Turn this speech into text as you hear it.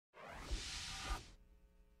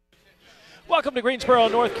Welcome to Greensboro,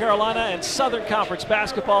 North Carolina, and Southern Conference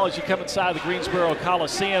basketball as you come inside the Greensboro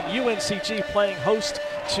Coliseum. UNCG playing host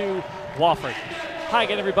to Wofford. Hi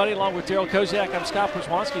again, everybody. Along with Daryl Koziak, I'm Scott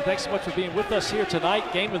Przwanski. Thanks so much for being with us here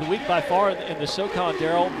tonight. Game of the week by far in the SoCon,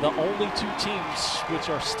 Daryl. The only two teams which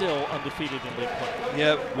are still undefeated in league play.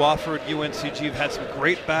 Yeah, Wofford, UNCG have had some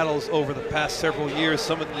great battles over the past several years.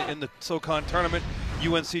 Some in the SoCon tournament.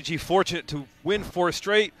 UNCG fortunate to win 4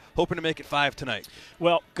 straight, hoping to make it 5 tonight.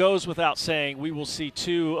 Well, goes without saying, we will see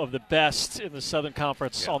 2 of the best in the Southern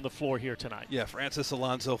Conference on the floor here tonight. Yeah, Francis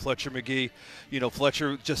Alonso, Fletcher McGee. You know,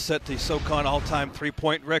 Fletcher just set the SoCon all-time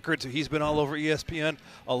three-point record, so he's been all over ESPN.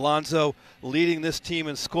 Alonso leading this team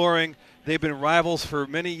in scoring. They've been rivals for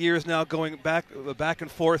many years now, going back and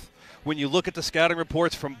forth. When you look at the scouting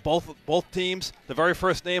reports from both teams, the very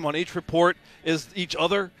first name on each report is each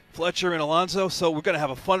other, Fletcher and Alonso. So we're going to have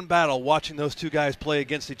a fun battle watching those two guys play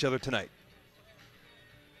against each other tonight.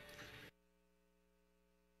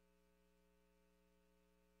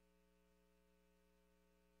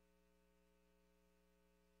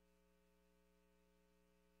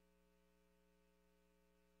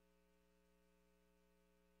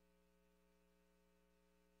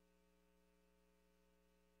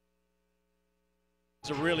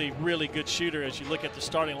 He's a really good shooter as you look at the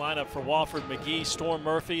starting lineup for Wofford. McGee, Storm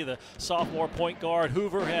Murphy, the sophomore point guard.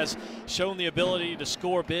 Hoover has shown the ability to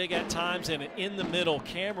score big at times, and in the middle,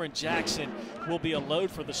 Cameron Jackson will be a load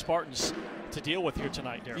for the Spartans to deal with here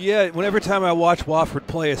tonight, Darryl. Yeah, every time I watch Wofford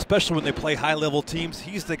play, especially when they play high-level teams,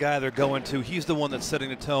 he's the guy they're going to. He's the one that's setting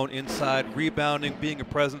the tone inside, rebounding, being a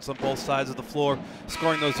presence on both sides of the floor,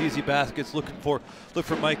 scoring those easy baskets. Look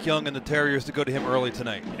for Mike Young and the Terriers to go to him early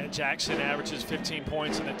tonight. And Jackson averages 15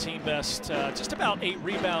 points and a team best, just about 8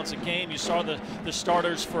 rebounds a game. You saw the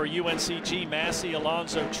starters for UNCG: Massey,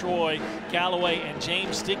 Alonso, Troy, Galloway, and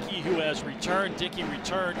James Dickey, who has returned. Dickey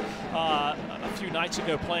returned a few nights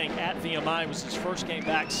ago playing at VMI. It was his first game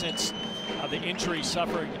back since the injury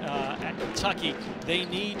suffered at Kentucky. They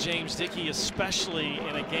need James Dickey, especially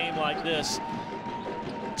in a game like this,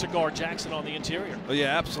 to guard Jackson on the interior. Oh,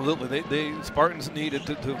 yeah, absolutely. The Spartans needed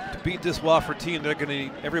to beat this Wofford team. They're going to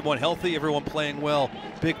need everyone healthy, everyone playing well.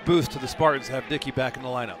 Big boost to the Spartans to have Dickey back in the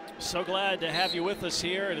lineup. So glad to have you with us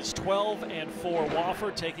here. It is 12-4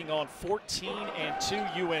 Wofford taking on 14-2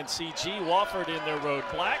 UNCG. Wofford in their road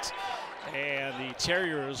blacks. And the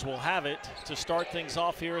Terriers will have it to start things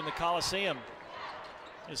off here in the Coliseum.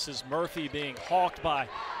 This is Murphy being hawked by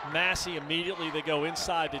Massey. Immediately they go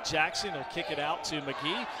inside to Jackson. He'll kick it out to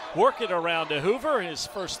McGee. Work it around to Hoover. His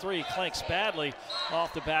first 3 clanks badly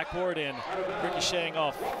off the backboard and ricocheting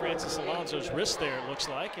off Francis Alonso's wrist there, it looks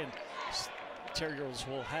like. And Terriers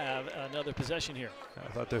will have another possession here.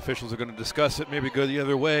 I thought the officials are going to discuss it, maybe go the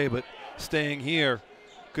other way, but staying here.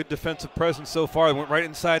 Good defensive presence so far. They went right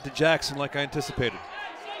inside to Jackson like I anticipated.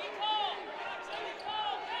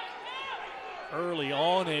 Early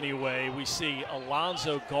on anyway, we see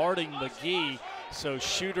Alonso guarding McGee, so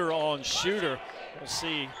shooter on shooter. We'll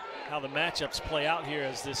see how the matchups play out here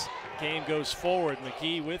as this game goes forward.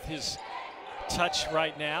 McGee with his touch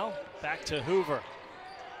right now. Back to Hoover.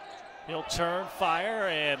 He'll turn, fire,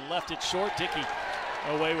 and left it short. Dickey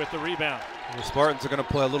away with the rebound. The Spartans are going to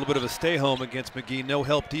play a little bit of a stay-home against McGee. No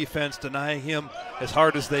help defense, denying him as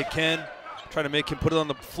hard as they can, trying to make him put it on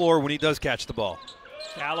the floor when he does catch the ball.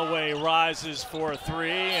 Galloway rises for a 3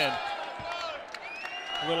 and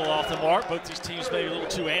a little off the mark. Both these teams maybe a little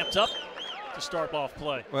too amped up to start off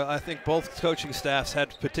play. Well, I think both coaching staffs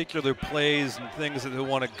had particular plays and things that they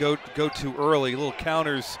want to go to early, little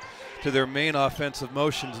counters to their main offensive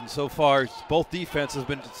motions, and so far both defenses have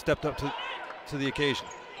been stepped up to the occasion.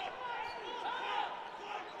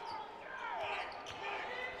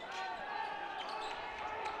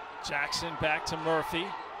 Jackson back to Murphy.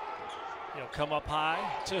 He'll come up high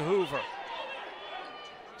to Hoover.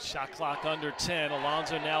 Shot clock under 10.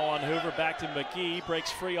 Alonso now on Hoover. Back to McGee.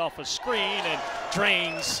 Breaks free off a screen and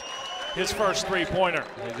drains his first 3-pointer.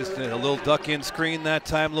 Just a little duck-in screen that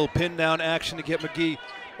time. A little pin-down action to get McGee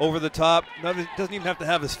over the top. Doesn't even have to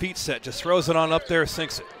have his feet set. Just throws it on up there,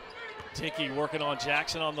 sinks it. Dickey working on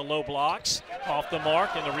Jackson on the low blocks. Off the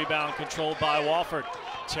mark, and the rebound controlled by Wofford.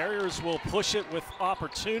 Terriers will push it with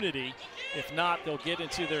opportunity. If not, they'll get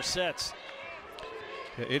into their sets.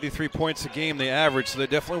 Yeah, 83 points a game they average, so they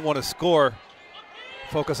definitely want to score.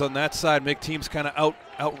 Focus on that side, make teams kind of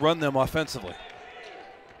outrun them offensively.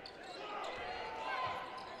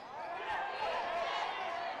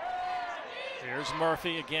 Here's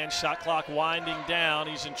Murphy again, shot clock winding down.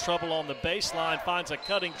 He's in trouble on the baseline, finds a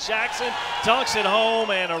cutting Jackson, dunks it home,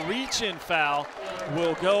 and a reach-in foul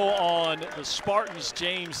will go on the Spartans'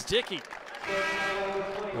 James Dickey.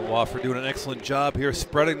 Wofford doing an excellent job here,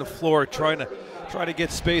 spreading the floor, trying to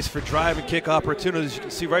get space for drive and kick opportunities. You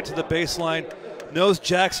can see right to the baseline. Knows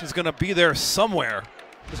Jackson's going to be there somewhere.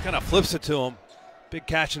 Just kind of flips it to him. Big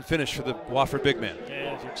catch and finish for the Wofford big man.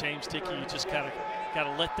 Yeah, if you're James Dickey, you just got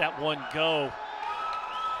to let that one go.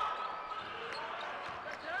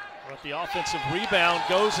 But the offensive rebound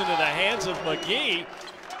goes into the hands of McGee.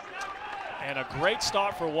 And a great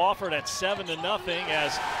start for Wofford at 7-0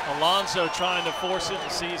 as Alonso trying to force it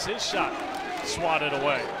and sees his shot swatted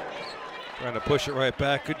away. Trying to push it right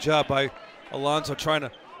back. Good job by Alonso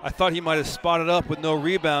I thought he might have spotted up with no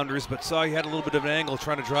rebounders, but saw he had a little bit of an angle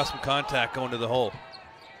trying to draw some contact going to the hole.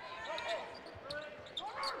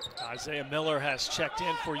 Isaiah Miller has checked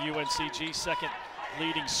in for UNCG, second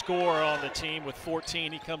leading scorer on the team with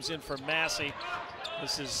 14. He comes in for Massey.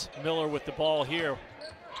 This is Miller with the ball here.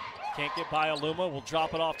 Can't get by Aluma. Will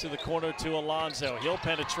drop it off to the corner to Alonso. He'll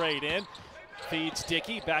penetrate in. Feeds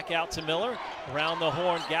Dickey. Back out to Miller. Around the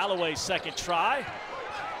horn, Galloway's second try.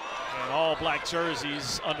 And all black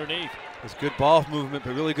jerseys underneath. It's good ball movement,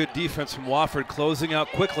 but really good defense from Wofford, closing out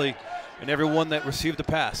quickly, and everyone that received the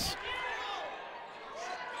pass.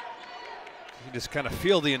 You just kind of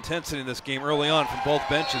feel the intensity in this game early on from both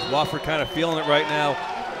benches. Wofford kind of feeling it right now.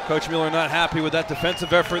 Coach Miller not happy with that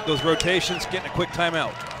defensive effort, those rotations, getting a quick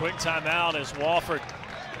timeout. Quick timeout as Wofford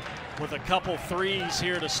with a couple threes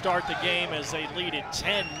here to start the game as they lead it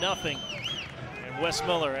 10-0. And Wes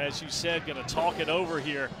Miller, as you said, going to talk it over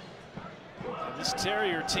here. And this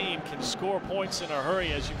Terrier team can score points in a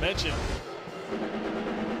hurry, as you mentioned.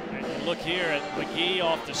 And you look here at McGee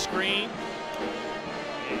off the screen.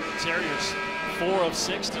 And the Terriers 4 of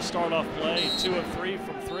 6 to start off play, 2 of 3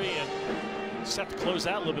 from 3, and just have to close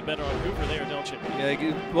out a little bit better on Hoover there, don't you?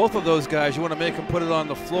 Yeah, both of those guys, you want to make them put it on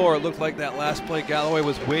the floor. It looked like that last play, Galloway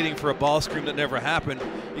was waiting for a ball screen that never happened.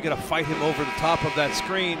 You got to fight him over the top of that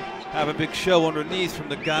screen, have a big show underneath from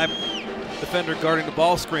the guy, defender guarding the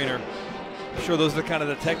ball screener. I'm sure those are kind of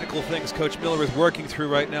the technical things Coach Miller is working through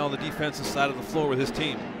right now on the defensive side of the floor with his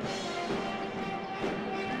team.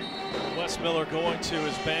 Wes Miller going to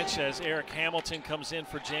his bench as Eric Hamilton comes in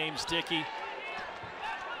for James Dickey.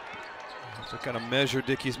 So kind of measure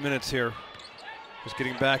Dickey's minutes here. Just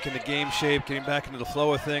getting back into game shape, getting back into the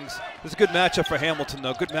flow of things. This is a good matchup for Hamilton,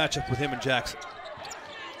 though. Good matchup with him and Jackson.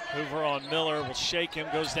 Hoover on Miller, will shake him,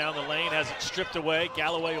 goes down the lane, has it stripped away.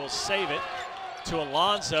 Galloway will save it to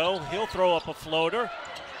Alonso. He'll throw up a floater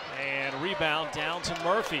and rebound down to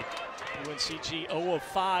Murphy. UNCG 0 of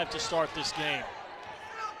 5 to start this game.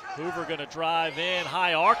 Hoover going to drive in,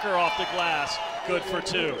 high arcer off the glass, good for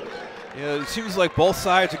 2. Yeah, it seems like both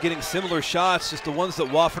sides are getting similar shots, just the ones that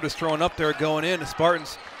Wofford is throwing up there are going in. The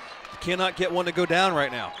Spartans cannot get one to go down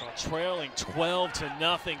right now. Trailing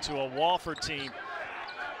 12-0 to a Wofford team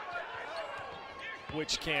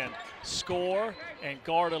which can score and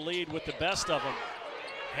guard a lead with the best of them.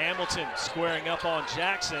 Hamilton squaring up on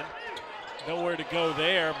Jackson. Nowhere to go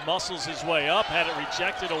there. Muscles his way up, had it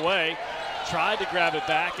rejected away. Tried to grab it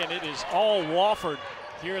back, and it is all Wofford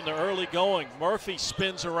here in the early going. Murphy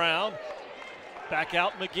spins around. Back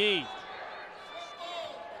out McGee.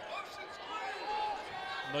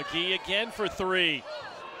 McGee again for 3.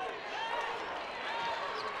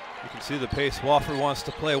 You can see the pace Wofford wants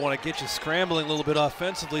to play. Want to get you scrambling a little bit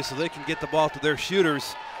offensively so they can get the ball to their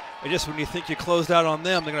shooters. And just when you think you closed out on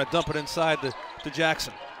them, they're going to dump it inside to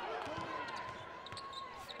Jackson.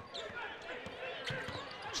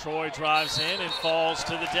 Troy drives in and falls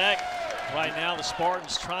to the deck. Right now the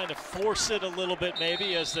Spartans trying to force it a little bit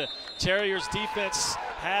maybe as the Terriers defense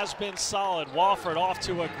has been solid. Wofford off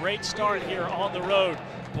to a great start here on the road,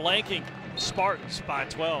 blanking Spartans by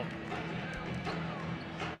 12.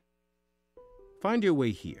 Find your way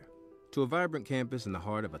here to a vibrant campus in the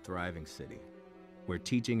heart of a thriving city, where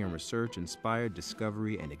teaching and research inspire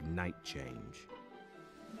discovery and ignite change.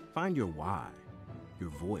 Find your why, your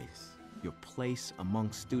voice, your place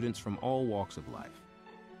among students from all walks of life.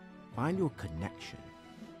 Find your connection,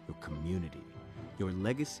 your community, your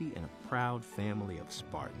legacy in a proud family of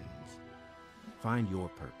Spartans. Find your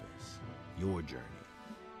purpose, your journey,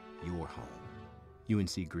 your home.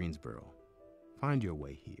 UNC Greensboro. Find your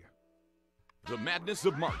way here. The madness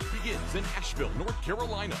of March begins in Asheville, North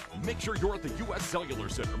Carolina. Make sure you're at the U.S. Cellular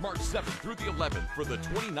Center March 7th through the 11th for the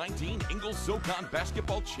 2019 Ingalls SoCon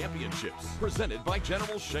Basketball Championships, presented by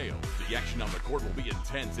General Shale. The action on the court will be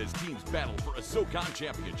intense as teams battle for a SoCon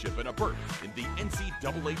championship and a berth in the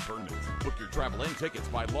NCAA tournament. Book your travel and tickets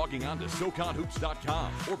by logging on to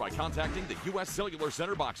SoConHoops.com or by contacting the U.S. Cellular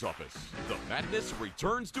Center box office. The madness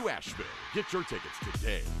returns to Asheville. Get your tickets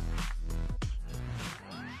today.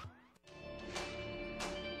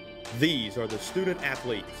 These are the student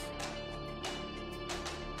athletes.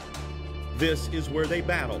 This is where they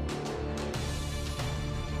battle.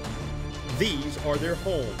 These are their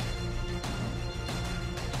home.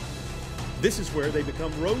 This is where they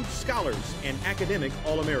become Rhodes Scholars and academic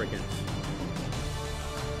All-Americans.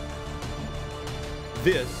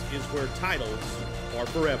 This is where titles are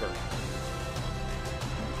forever.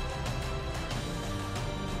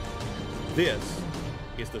 This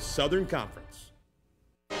is the Southern Conference.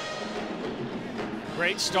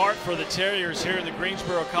 Great start for the Terriers here in the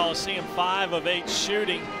Greensboro Coliseum. 5 of 8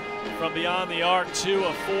 shooting from beyond the arc, 2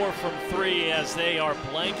 of 4 from 3 as they are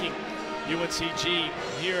blanking UNCG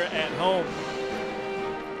here at home.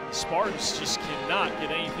 The Spartans just cannot get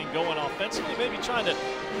anything going offensively. Maybe trying to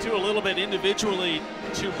do a little bit individually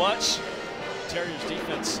too much. The Terriers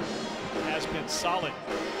defense has been solid.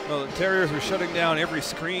 Well, the Terriers are shutting down every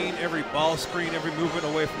screen, every ball screen, every movement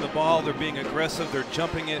away from the ball. They're being aggressive. They're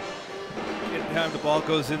jumping it. Anytime the ball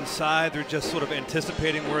goes inside, they're just sort of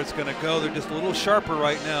anticipating where it's going to go. They're just a little sharper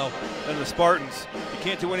right now than the Spartans. You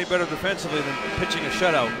can't do any better defensively than pitching a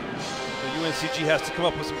shutout. The UNCG has to come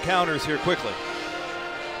up with some counters here quickly.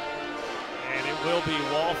 And it will be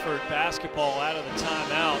Wofford basketball out of the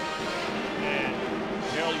timeout. And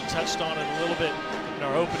Gerald, you touched on it a little bit in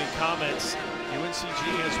our opening comments. UNCG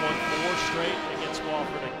has won 4 straight against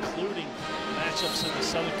Wofford, including matchups in the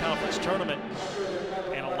Southern Conference Tournament.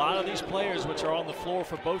 And a lot of these players which are on the floor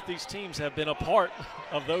for both these teams have been a part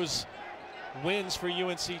of those wins for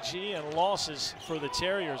UNCG and losses for the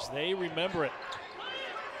Terriers. They remember it.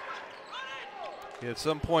 Yeah, at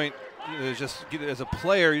some point, just as a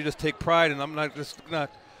player, you just take pride, and I'm not just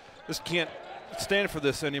can't stand for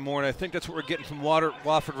this anymore. And I think that's what we're getting from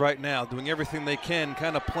Wofford right now, doing everything they can,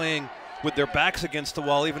 kind of playing with their backs against the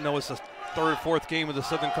wall, even though it's the 3rd or 4th game of the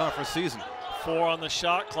Southern Conference season. 4 on the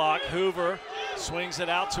shot clock. Hoover swings it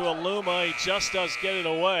out to Aluma. He just does get it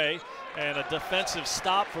away. And a defensive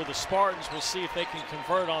stop for the Spartans. We'll see if they can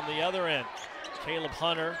convert on the other end. Caleb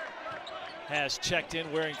Hunter has checked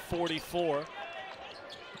in wearing 44.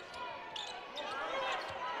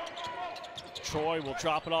 Troy will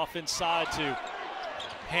drop it off inside to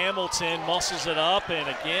Hamilton. Muscles it up and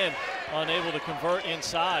again unable to convert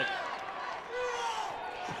inside.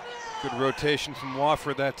 Good rotation from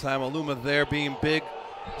Wofford that time. Aluma there being big,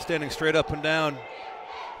 standing straight up and down,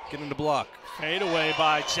 getting the block. Fade away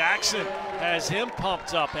by Jackson has him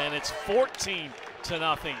pumped up, and it's 14-0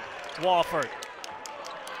 Wofford.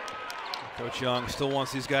 Coach Young still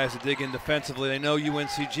wants these guys to dig in defensively. They know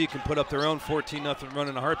UNCG can put up their own 14-0 run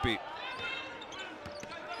in a heartbeat.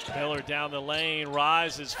 Miller down the lane,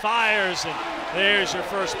 rises, fires, and there's your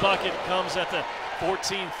first bucket. Comes at the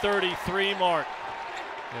 14:33 mark.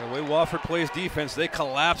 Yeah, the way Wofford plays defense, they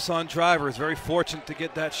collapse on drivers. Very fortunate to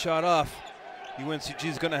get that shot off. UNCG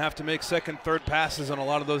is going to have to make 2nd, 3rd passes on a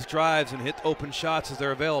lot of those drives and hit open shots as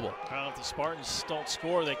they're available. Well, if the Spartans don't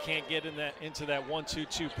score, they can't get into that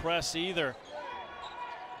 1-2-2 press either.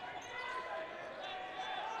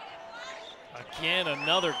 Again,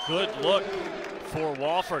 another good look for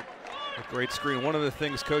Wofford. A great screen. One of the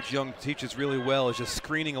things Coach Young teaches really well is just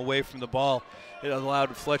screening away from the ball. It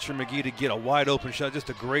allowed Fletcher McGee to get a wide open shot, just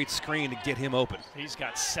a great screen to get him open. He's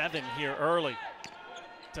got 7 here early,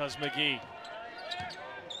 does McGee.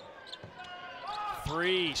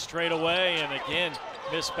 3 straight away, and again,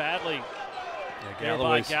 missed badly.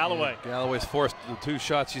 Yeah, Galloway. Galloway's forced the 2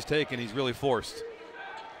 shots he's taken. He's really forced.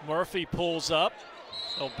 Murphy pulls up.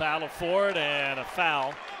 They'll battle for it, and a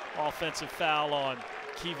foul. Offensive foul on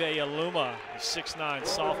Kive Aluma, the 6'9"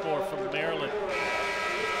 sophomore from Maryland.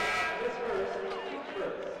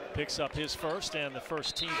 Picks up his first and the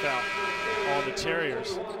first team foul on the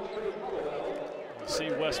Terriers. You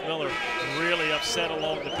see Wes Miller really upset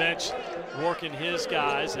along the bench, working his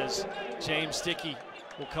guys as James Dickey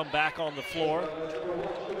will come back on the floor.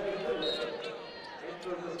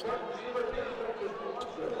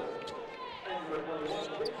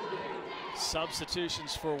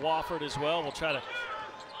 Substitutions for Wofford as well. We'll try to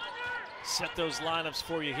set those lineups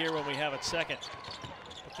for you here when we have it second.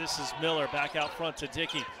 But this is Miller back out front to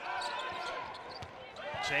Dickey.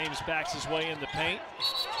 James backs his way in the paint,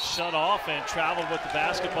 shut off and traveled with the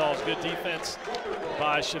basketball. Good defense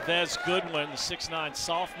by Chavez Goodwin, the 6'9"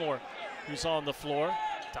 sophomore who's on the floor.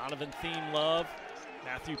 Donovan Thiem Love,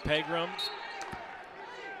 Matthew Pegram,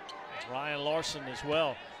 and Ryan Larson as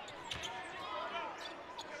well.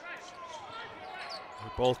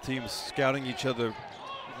 Both teams scouting each other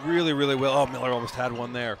really, really well. Oh, Miller almost had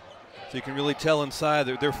one there. So you can really tell inside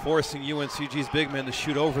that they're forcing UNCG's big men to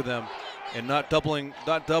shoot over them and not doubling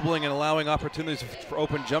and allowing opportunities for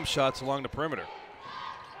open jump shots along the perimeter.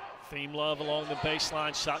 Theme Love along the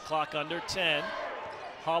baseline, shot clock under 10.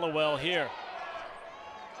 Hollowell here.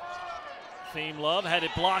 Theme Love had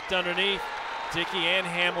it blocked underneath. Dickey and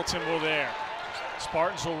Hamilton were there.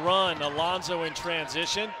 Spartans will run. Alonzo in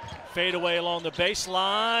transition. Fade away along the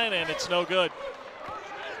baseline, and it's no good.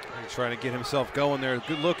 He's trying to get himself going there.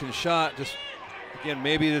 Good looking shot. Just, again,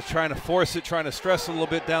 maybe just trying to force it, trying to stress a little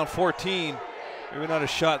bit down 14. Maybe not a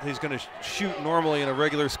shot that he's going to shoot normally in a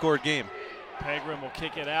regular scored game. Pegram will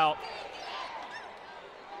kick it out.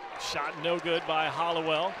 Shot no good by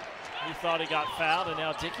Hollowell. He thought he got fouled, and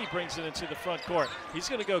now Dickey brings it into the front court. He's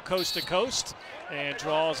going to go coast to coast and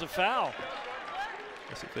draws a foul.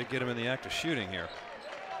 Let's see if they get him in the act of shooting here.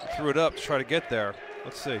 He threw it up to try to get there.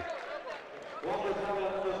 Let's see.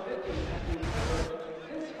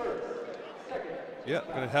 Yeah,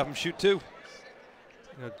 going to have him shoot two.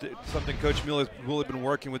 You know, something Coach Mueller has really been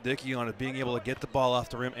working with Dickey on is being able to get the ball off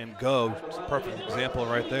the rim and go. It's a perfect example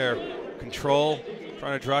right there. Control,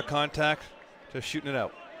 trying to draw contact, just shooting it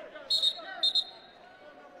out.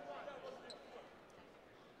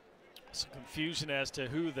 Some confusion as to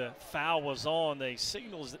who the foul was on. They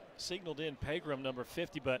signaled in Pegram, number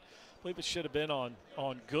 50, but I believe it should have been on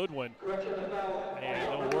Goodwin.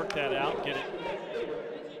 And they'll work that out, get it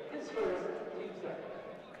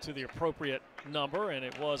to the appropriate number, and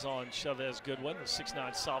it was on Chavez Goodwin, the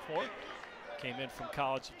 6'9" sophomore. Came in from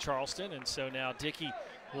College of Charleston, and so now Dickey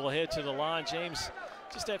will head to the line. James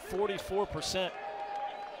just at 44%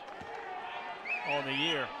 on the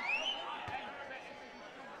year.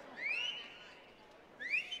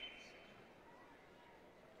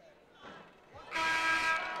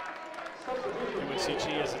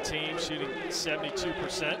 UNCG as a team shooting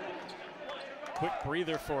 72%. Quick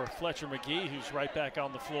breather for Fletcher McGee, who's right back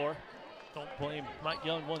on the floor. Don't blame Mike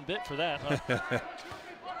Young one bit for that, huh?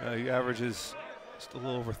 He averages just a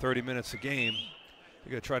little over 30 minutes a game.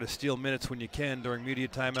 You got to try to steal minutes when you can during media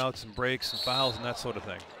timeouts and breaks and fouls and that sort of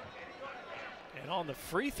thing. And on the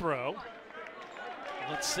free throw,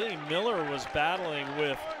 let's see, Miller was battling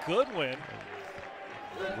with Goodwin.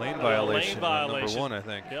 Lane violation, lane violation. Number 1, I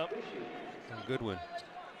think. Yep. And Goodwin.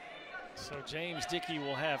 So James Dickey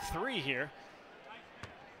will have 3 here.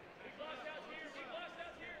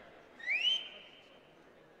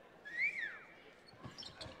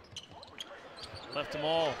 Left them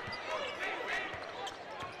all.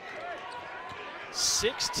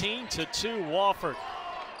 16-2 Wofford.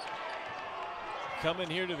 Coming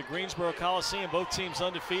here to the Greensboro Coliseum, both teams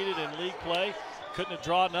undefeated in league play. Couldn't have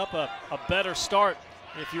drawn up a better start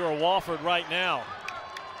if you're a Wofford right now.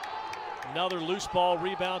 Another loose ball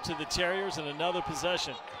rebound to the Terriers and another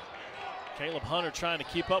possession. Caleb Hunter trying to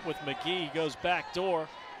keep up with McGee. He goes back door,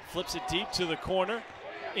 flips it deep to the corner.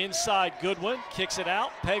 Inside Goodwin, kicks it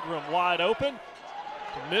out. Pegram wide open.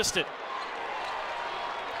 Missed it.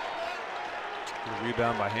 Good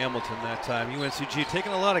rebound by Hamilton that time. UNCG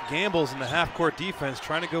taking a lot of gambles in the half-court defense,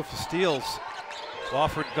 trying to go for steals.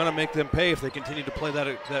 Wofford going to make them pay if they continue to play that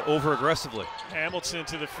over-aggressively. Hamilton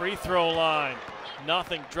to the free throw line.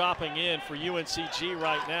 Nothing dropping in for UNCG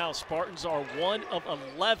right now. Spartans are 1 of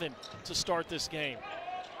 11 to start this game.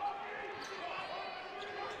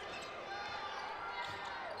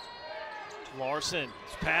 Larson,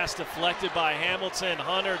 pass deflected by Hamilton.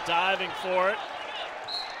 Hunter diving for it.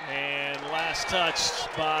 And last touch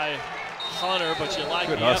by Hunter, but you like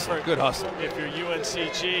good the hustle, effort. Good hustle. If you're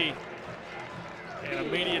UNCG. And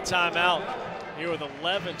immediate timeout here with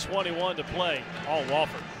 11:21 to play. All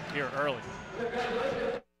Wofford here early.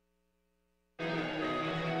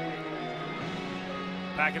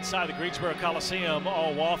 Back inside the Greensboro Coliseum,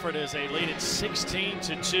 all Wofford is a lead at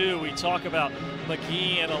 16-2. We talk about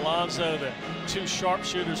McGee and Alonzo, the 2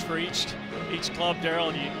 sharpshooters for each club,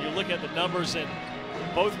 Darryl. And you look at the numbers, and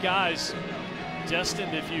both guys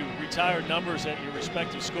destined, if you retired numbers at your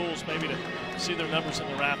respective schools, maybe to see their numbers in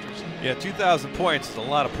the rafters. Yeah, 2,000 points is a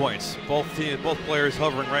lot of points. Both players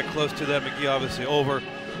hovering right close to that. McGee obviously over,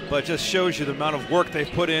 but it just shows you the amount of work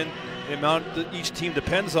they've put in, the amount that each team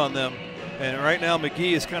depends on them. And right now,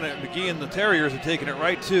 McGee and the Terriers are taking it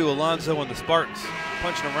right to Alonzo and the Spartans,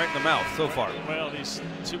 punching them right in the mouth so far. Well, these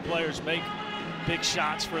 2 players make big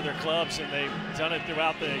shots for their clubs, and they've done it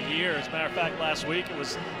throughout the year. As a matter of fact, last week it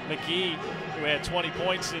was McGee who had 20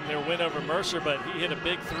 points in their win over Mercer, but he hit a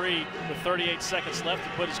big 3 with 38 seconds left to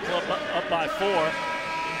put his club up by 4.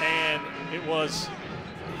 And it was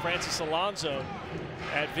Francis Alonzo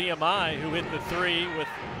at VMI who hit the 3 with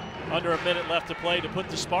under a minute left to play to put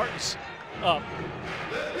the Spartans up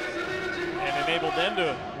and enabled them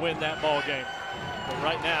to win that ball game. But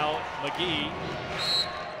right now, McGee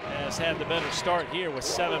has had the better start here with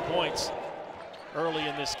 7 points early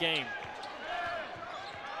in this game.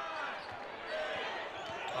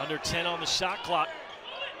 Under 10 on the shot clock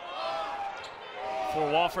for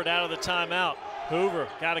Wofford out of the timeout. Hoover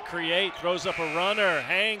got to create, throws up a runner,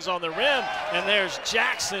 hangs on the rim, and there's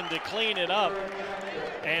Jackson to clean it up.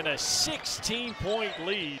 And a 16-point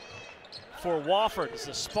lead for Wofford as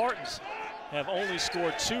the Spartans have only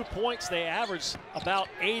scored 2 points. They average about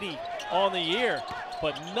 80 on the year,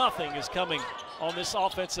 but nothing is coming on this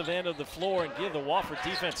offensive end of the floor, and give the Wofford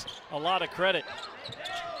defense a lot of credit.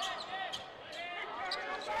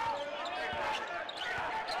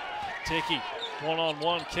 Dickey,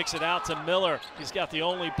 one-on-one, kicks it out to Miller. He's got the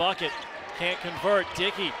only bucket, can't convert.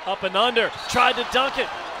 Dickey up and under, tried to dunk it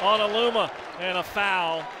on Aluma, and a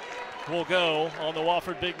foul will go on the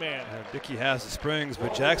Wofford big man. Dickey has the springs,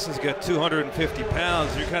 but Jackson's got 250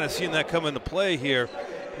 pounds. You're kind of seeing that come into play here.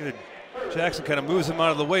 Jackson kind of moves him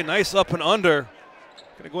out of the way. Nice up and under.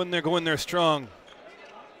 Gonna go in there strong.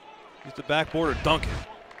 Use the backboard or dunk it.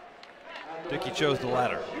 Dickey chose the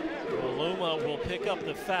latter. Aluma will pick up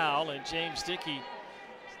the foul, and James Dickey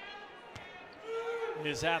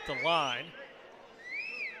is at the line.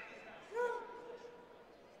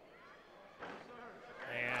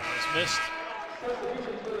 And has missed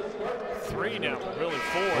 3 now, really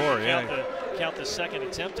 4. Yeah. Count the second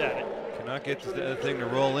attempt at it. Cannot get the thing to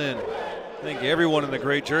roll in. I think everyone in the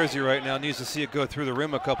gray jersey right now needs to see it go through the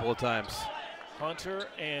rim a couple of times. Hunter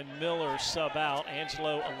and Miller sub out.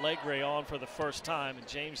 Angelo Allegre on for the first time. And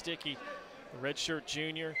James Dickey, the redshirt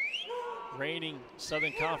junior, reigning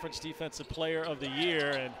Southern Conference Defensive Player of the Year,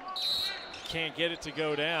 and can't get it to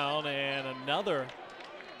go down. And another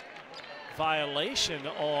violation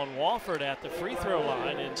on Wofford at the free throw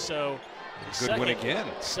line. And so good win again.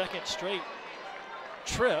 Second straight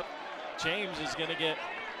trip. James is going to get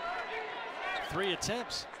 3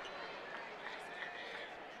 attempts.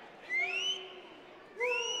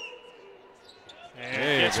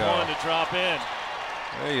 And gets one to drop in.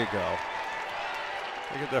 There you go.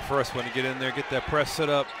 Look at that first one to get in there, get that press set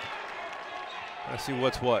up. Let's see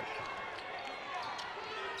what's what.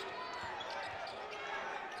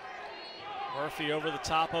 Murphy over the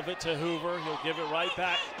top of it to Hoover. He'll give it right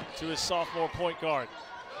back to his sophomore point guard.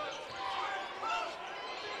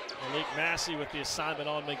 Malik Massey with the assignment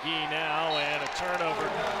on McGee now, and a turnover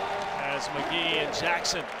as McGee and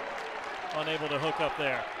Jackson unable to hook up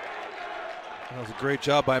there. That was a great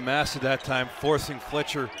job by Massey that time, forcing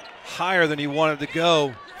Fletcher higher than he wanted to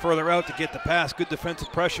go, further out to get the pass. Good defensive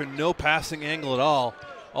pressure, no passing angle at all.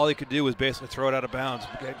 All he could do was basically throw it out of bounds.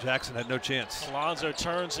 Jackson had no chance. Alonzo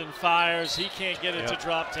turns and fires. He can't get it to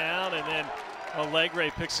drop down, and then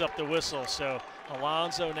Allegre picks up the whistle. So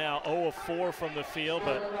Alonzo now 0 of 4 from the field,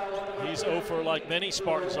 but he's 0 for like many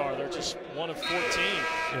Spartans are. They're just 1 of 14.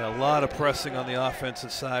 Yeah, a lot of pressing on the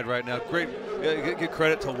offensive side right now. Great, give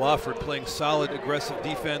credit to Wofford, playing solid, aggressive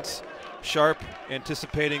defense, sharp,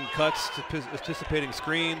 anticipating cuts, anticipating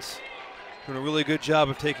screens. Doing a really good job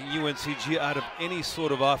of taking UNCG out of any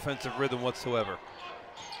sort of offensive rhythm whatsoever.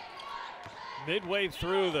 Midway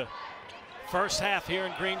through the first half here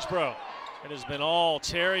in Greensboro, it has been all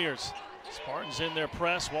Terriers. Spartans in their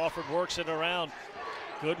press. Wofford works it around.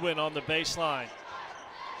 Goodwin on the baseline.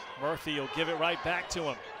 Murphy will give it right back to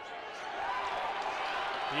him.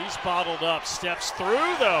 He's bottled up, steps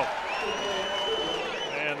through though.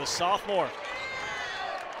 And the sophomore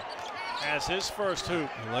has his first hoop.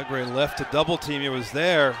 Allegre left to double team. He was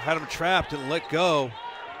there, had him trapped and let go.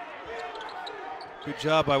 Good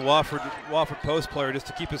job by Wofford post player just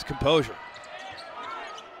to keep his composure.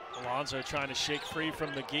 Alonzo trying to shake free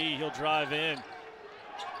from McGee. He'll drive in.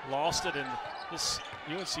 Lost it, and this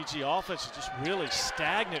UNCG offense is just really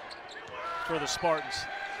stagnant for the Spartans.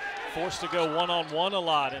 Forced to go one-on-one a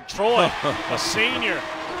lot, and Troy, a senior,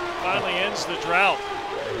 finally ends the drought.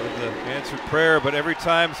 The answered prayer, but every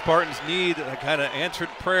time Spartans need a kind of answered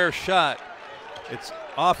prayer shot, it's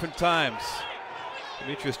oftentimes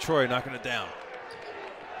Demetrius Troy knocking it down.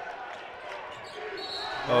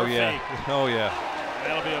 Oh yeah, oh yeah.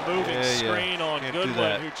 That'll be a moving screen on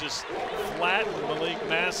Goodwin, who just flattened Malik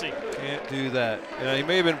Massey. Can't do that. You know, he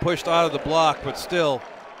may have been pushed out of the block, but still,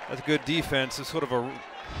 that's good defense. It's sort of a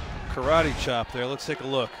karate chop there. Let's take a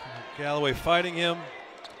look. Galloway fighting him.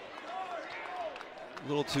 A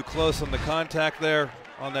little too close on the contact there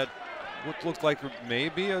on that what looked like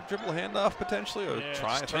maybe a dribble handoff potentially, or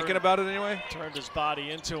thinking about it anyway. Turned his body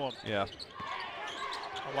into him. Yeah.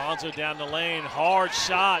 Alonzo down the lane, hard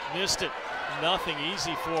shot, missed it. Nothing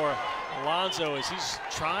easy for Alonzo as he's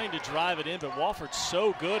trying to drive it in, but Wofford's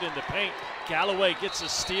so good in the paint. Galloway gets a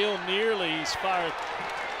steal nearly. He's fired.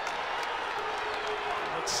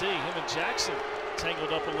 Let's see, him and Jackson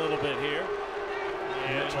tangled up a little bit here.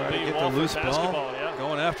 And trying to get the loose ball. Yeah.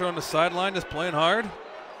 Going after on the sideline, just playing hard.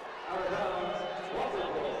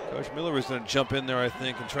 Coach Miller was going to jump in there, I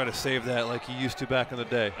think, and try to save that like he used to back in the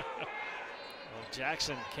day. Well,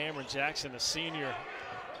 Cameron Jackson, a senior,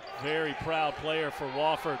 very proud player for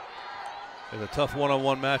Wofford. It's a tough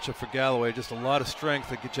one-on-one matchup for Galloway. Just a lot of strength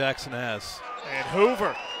that Jackson has. And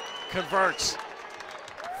Hoover converts.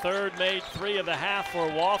 Third made 3 of the half for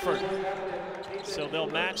Wofford. So they'll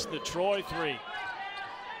match the Troy 3.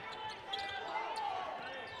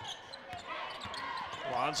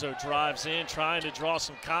 Alonzo drives in, trying to draw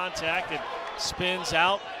some contact, and spins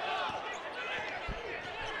out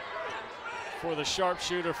for the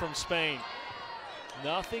sharpshooter from Spain.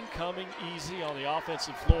 Nothing coming easy on the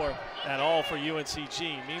offensive floor at all for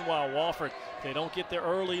UNCG. Meanwhile, Wofford, they don't get the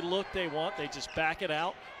early look they want. They just back it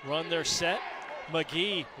out, run their set.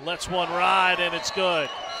 McGee lets one ride, and it's good.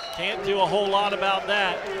 Can't do a whole lot about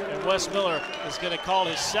that. And Wes Miller is going to call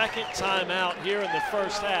his second timeout here in the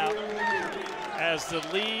first half as the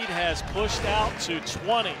lead has pushed out to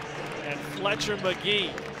 20. And Fletcher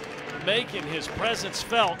McGee making his presence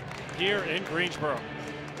felt here in Greensboro.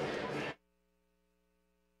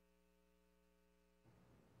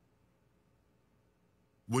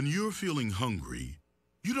 When you're feeling hungry,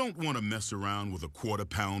 you don't want to mess around with a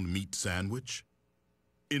quarter-pound meat sandwich.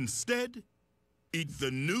 Instead, eat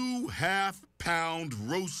the new half-pound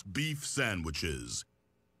roast beef sandwiches.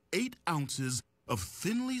 8 ounces of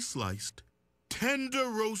thinly sliced, tender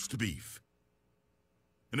roast beef.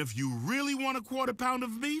 And if you really want a quarter pound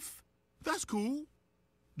of beef, that's cool.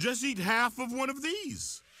 Just eat half of one of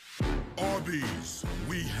these. Arby's,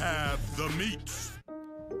 we have the meats.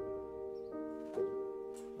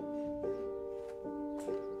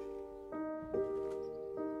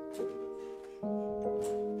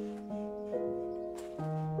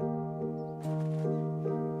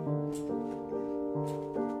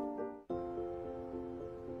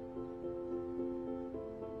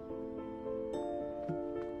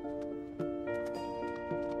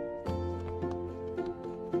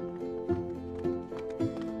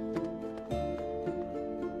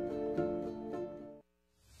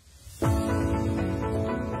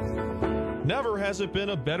 Never has it been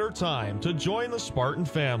a better time to join the Spartan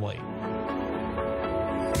family.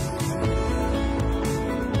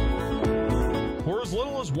 For as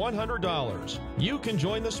little as $100, you can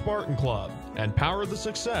join the Spartan Club and power the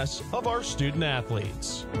success of our student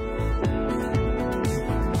athletes.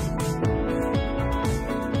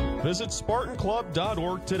 Visit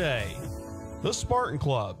SpartanClub.org today. The Spartan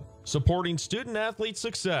Club, supporting student athlete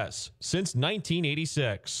success since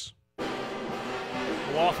 1986.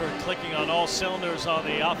 Wofford clicking on all cylinders on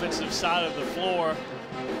the offensive side of the floor.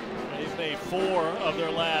 They've made 4 of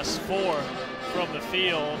their last 4 from the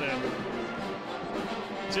field and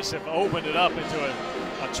just have opened it up into a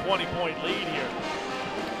 20-point lead here.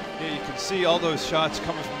 Yeah, you can see all those shots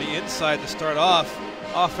coming from the inside to start off.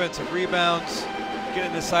 Offensive rebounds,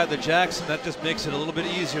 getting inside the Jackson. That just makes it a little bit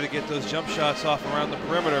easier to get those jump shots off around the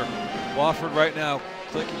perimeter. Wofford right now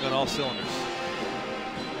clicking on all cylinders.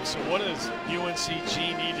 So what does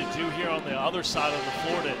UNCG need to do here on the other side of the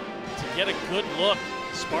floor to get a good look?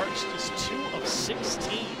 Spartans just 2 of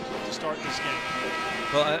 16 to start this game.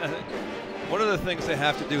 Well, I think one of the things they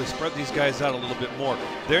have to do is spread these guys out a little bit more.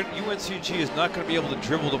 UNCG is not going to be able to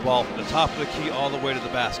dribble the ball from the top of the key all the way to the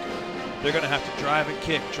basket. They're going to have to drive and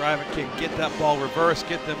kick, get that ball reversed,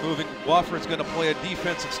 get them moving. Wofford's going to play a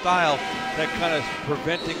defensive style that kind of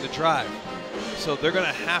preventing the drive. So they're going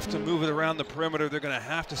to have to move it around the perimeter. They're going to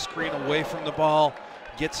have to screen away from the ball,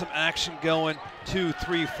 get some action going, 2,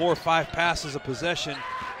 3, 4, 5 passes of possession,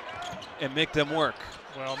 and make them work.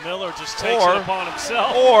 Well, Miller just takes it upon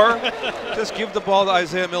himself. Or just give the ball to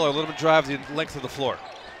Isaiah Miller, let him drive the length of the floor.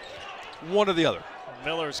 One or the other.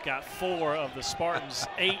 Miller's got 4 of the Spartans'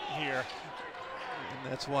 8 here.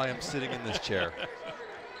 And that's why I'm sitting in this chair.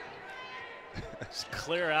 Just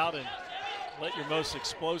clear out and let your most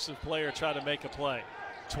explosive player try to make a play.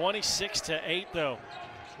 26-8 though.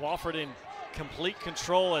 Wofford in complete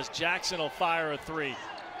control as Jackson will fire a 3.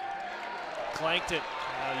 Clanked it.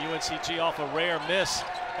 UNCG off a rare miss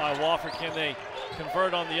by Wofford. Can they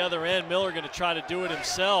convert on the other end? Miller going to try to do it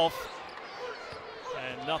himself.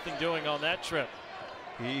 And nothing doing on that trip.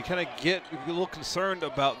 You kind of get a little concerned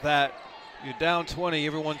about that. You're down 20.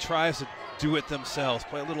 Everyone tries to do it themselves.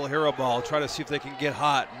 Play a little hero ball. Try to see if they can get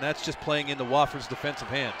hot. And that's just playing into Wofford's defensive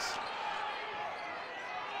hands.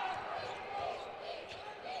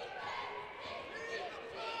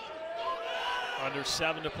 Under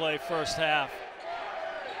 7 to play first half.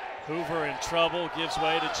 Hoover in trouble, gives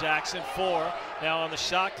way to Jackson. 4 now on the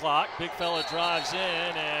shot clock. Big fella drives in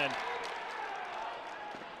and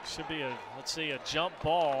should be a, let's see, a jump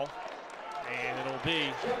ball. And it'll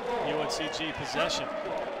be UNCG possession.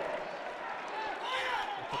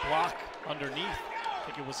 With the block underneath. I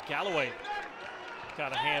think it was Galloway.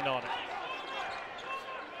 Got a hand on it.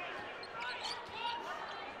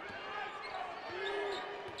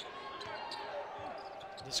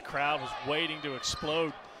 This crowd was waiting to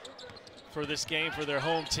explode for this game for their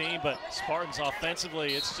home team, but Spartans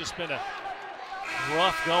offensively, it's just been a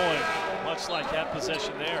rough going, much like that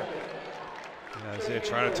possession there. Yeah, Isaiah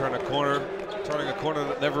trying to turn a corner, turning a corner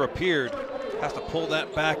that never appeared. Has to pull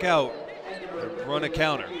that back out, run a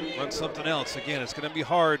counter, run something else. Again, it's going to be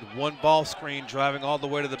hard. One ball screen driving all the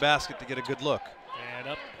way to the basket to get a good look. And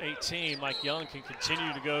up 18, Mike Young can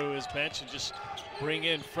continue to go to his bench and just bring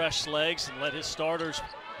in fresh legs and let his starters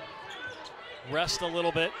rest a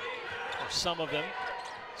little bit, or some of them.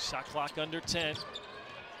 Shot clock under 10.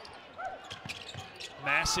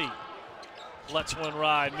 Massey lets one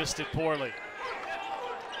ride, missed it poorly.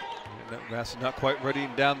 Massey not quite ready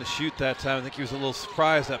down the chute that time. I think he was a little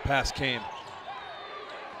surprised that pass came.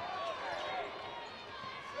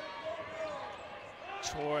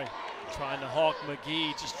 Troy trying to hawk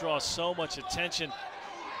McGee, just draws so much attention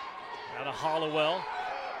out of Hollowell.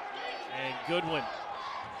 And Goodwin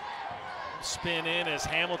spin in as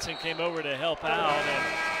Hamilton came over to help out,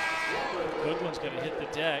 and Goodwin's going to hit the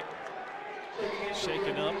deck.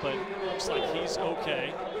 Shaken up, but looks like he's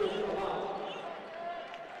okay.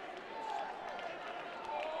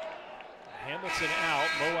 Hamilton out.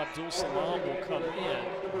 Mo Abdul Salam will come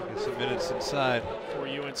in. Get some minutes inside for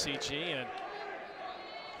UNCG.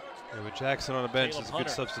 And with Jackson on the bench, Caleb it's a good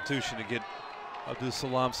substitution to get Abdul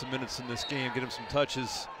Salam some minutes in this game, get him some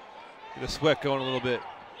touches, get a sweat going a little bit.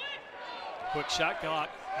 Quick shot clock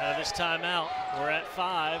out of this timeout. We're at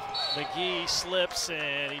 5. McGee slips,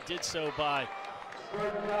 and he did so by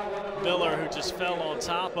Miller, who just fell on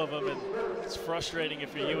top of him. And it's frustrating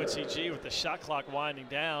if you're UNCG with the shot clock winding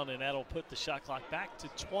down, and that'll put the shot clock back to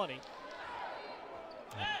 20.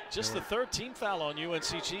 Just the third team foul on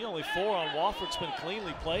UNCG, only 4 on Wofford. It's been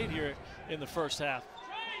cleanly played here in the first half.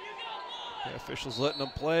 The officials letting them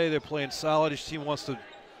play. They're playing solid. Each team wants to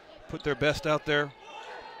put their best out there.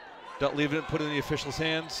 Don't leave it, put it in the officials'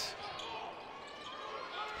 hands.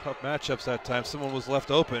 Tough matchups that time. Someone was left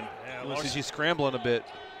open. Yeah, UNCG scrambling a bit.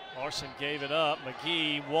 Larson gave it up.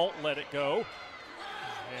 McGee won't let it go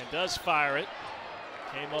and does fire it.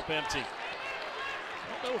 Came up empty.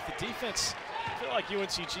 I don't know if the defense, I feel like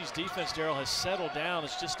UNCG's defense, Darryl, has settled down.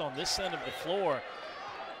 It's just on this end of the floor.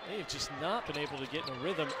 They have just not been able to get in a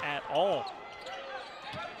rhythm at all.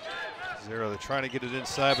 They're trying to get it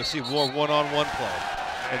inside, but see more one-on-one play.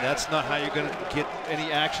 And that's not how you're going to get any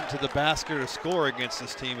action to the basket or score against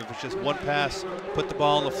this team. If it's just one pass, put the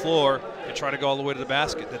ball on the floor, and try to go all the way to the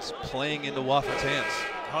basket. That's playing into Wofford's hands.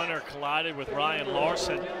 Hunter collided with Ryan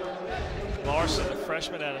Larson. Larson, a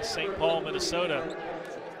freshman out of St. Paul, Minnesota.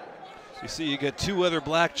 You see, you get 2 other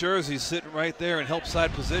black jerseys sitting right there in help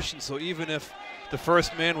side position. So even if the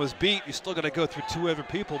first man was beat, you still got to go through 2 other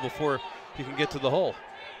people before you can get to the hole.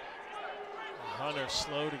 Hunter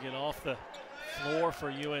slow to get off the floor for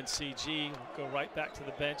UNCG. We'll go right back to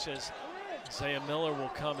the bench as Isaiah Miller will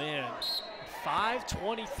come in.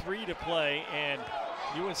 5:23 to play, and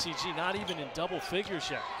UNCG not even in double figures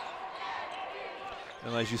yet.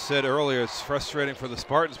 And as you said earlier, it's frustrating for the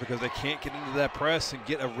Spartans because they can't get into that press and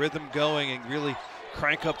get a rhythm going and really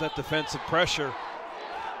crank up that defensive pressure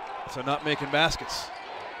if they're not making baskets.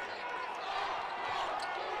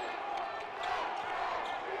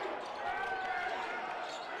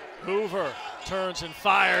 Hoover turns and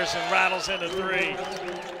fires and rattles into 3.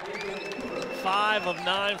 5 of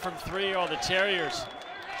 9 from 3 are the Terriers.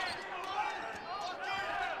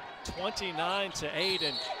 29-8,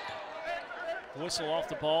 and whistle off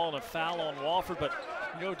the ball and a foul on Wofford. But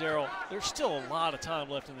you know, Darryl, there's still a lot of time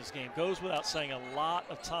left in this game. Goes without saying, a lot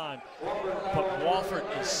of time. But Wofford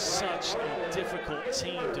is such a difficult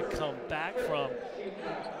team to come back from,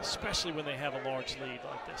 especially when they have a large lead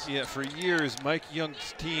like this. Yeah, for years, Mike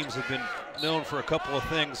Young's teams have been known for a couple of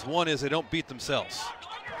things. One is they don't beat themselves.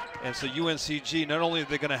 And so UNCG, not only are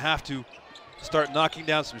they going to have to start knocking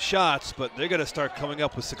down some shots, but they're going to start coming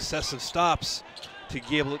up with successive stops to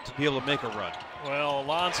be able to make a run. Well,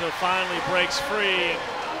 Alonzo finally breaks free and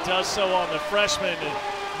does so on the freshman and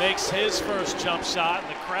makes his first jump shot, and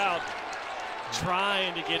the crowd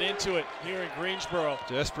trying to get into it here in Greensboro.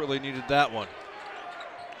 Desperately needed that one.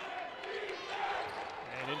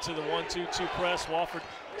 And into the 1-2-2 press. Wofford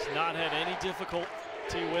has not had any difficulty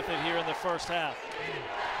with it here in the first half.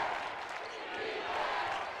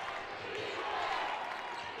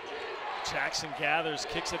 Jackson gathers,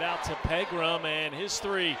 kicks it out to Pegram, and his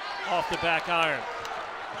 3 off the back iron.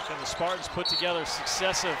 Can the Spartans put together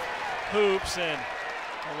successive hoops, and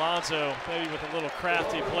Alonzo, maybe with a little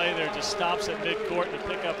crafty play there, just stops at midcourt to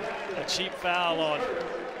pick up a cheap foul on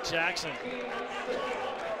Jackson.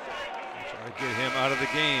 Trying to get him out of the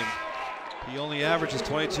game. He only averages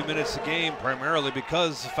 22 minutes a game, primarily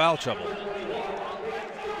because of foul trouble.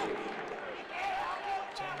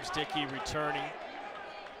 James Dickey returning.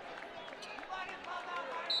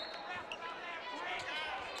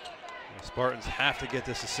 The Spartans have to get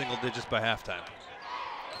this to single digits by halftime,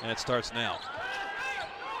 and it starts now.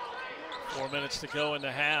 4 minutes to go in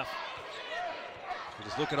the half.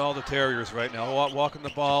 Just look at all the Terriers right now. Walking the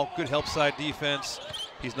ball, good help side defense.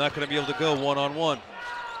 He's not going to be able to go one-on-one.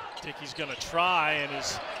 Dickey's going to try, and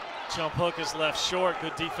his jump hook is left short.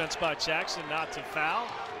 Good defense by Jackson not to foul.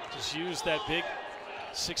 Just use that big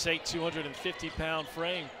 6'8", 250-pound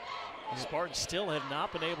frame. The Spartans still have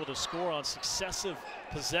not been able to score on successive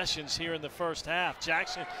possessions here in the first half.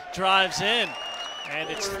 Jackson drives in, and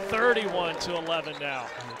it's 31-11 now.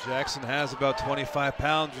 Jackson has about 25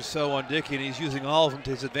 pounds or so on Dickey, and he's using all of them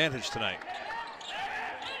to his advantage tonight.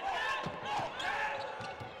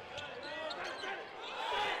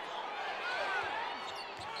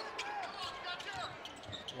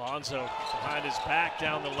 Alonzo behind his back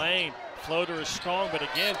down the lane. Floater is strong, but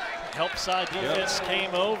again, help side defense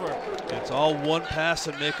came over. It's all one pass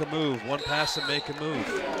and make a move. One pass and make a move.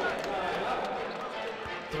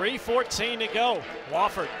 3:14 to go.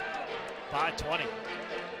 Wofford by 20.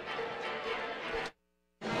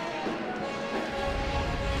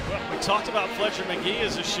 Well, we talked about Fletcher McGee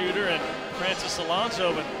as a shooter and Francis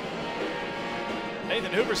Alonzo, but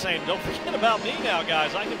Nathan Hoover saying, don't forget about me now,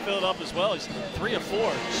 guys. I can fill it up as well. He's 3 of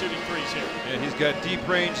 4 shooting threes here. And he's got deep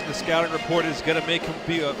range. The scouting report is going to make him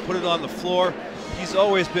put it on the floor. He's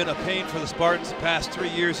always been a pain for the Spartans. The past 3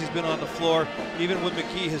 years he's been on the floor. Even when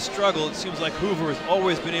McGee has struggled, it seems like Hoover has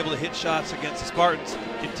always been able to hit shots against the Spartans,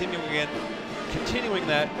 continuing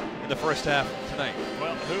that in the first half tonight.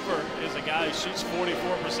 Well, Hoover is a guy who shoots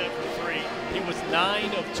 44% from 3. He was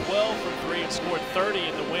 9 of 12 from 3 and scored 30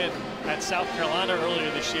 in the win at South Carolina earlier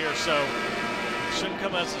this year, so it shouldn't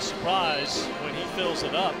come as a surprise when he fills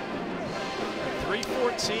it up.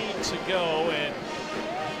 3:14 to go, and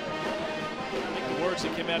I think the words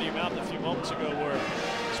that came out of your mouth a few moments ago were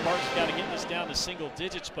Spartans got to get this down to single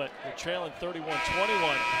digits, but they're trailing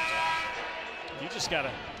 31-21. You just got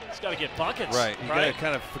to get buckets. Right. You got to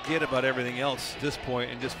kind of forget about everything else at this point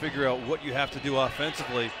and just figure out what you have to do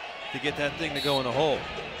offensively to get that thing to go in the hole.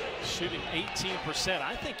 Shooting 18%.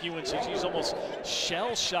 I think UNC is almost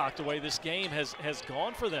shell-shocked the way this game has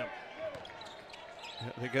gone for them.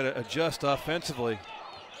 They got to adjust offensively.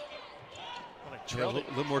 A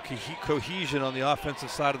little more cohesion on the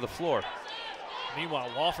offensive side of the floor. Meanwhile,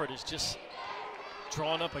 Wofford has just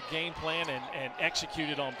drawn up a game plan and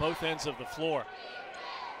executed on both ends of the floor.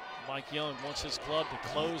 Mike Young wants his club to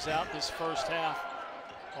close out this first half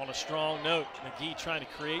on a strong note. McGee trying to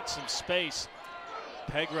create some space.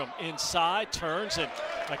 Pegram inside, turns, and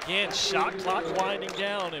again, shot clock winding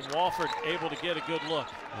down, and Wofford able to get a good look.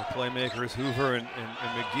 The playmakers, Hoover and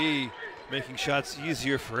McGee, making shots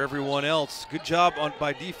easier for everyone else. Good job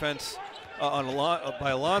by defense by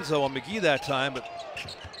Alonzo on McGee that time, but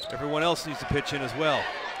everyone else needs to pitch in as well.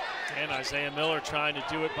 And Isaiah Miller trying to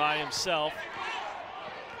do it by himself.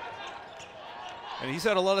 And he's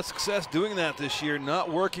had a lot of success doing that this year, not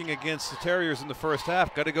working against the Terriers in the first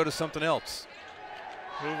half. Got to go to something else.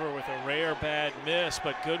 Hoover with a rare bad miss,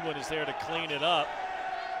 but Goodwin is there to clean it up.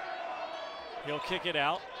 He'll kick it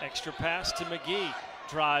out. Extra pass to McGee.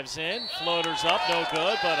 Drives in, floaters up, no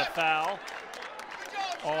good, but a foul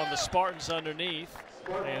on the Spartans underneath,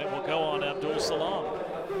 and it will go on Abdul Salam.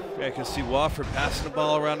 Yeah, I can see Wofford passing the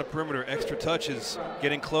ball around the perimeter, extra touches,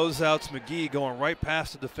 getting closeouts. McGee going right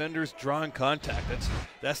past the defenders, drawing contact.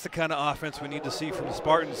 That's the kind of offense we need to see from the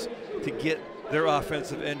Spartans to get their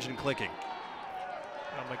offensive engine clicking.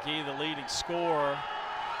 Now McGee, the leading scorer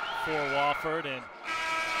for Wofford, and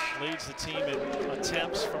leads the team in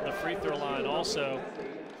attempts from the free throw line also.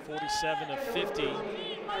 47 of 50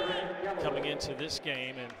 coming into this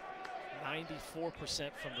game, and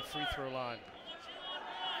 94% from the free throw line.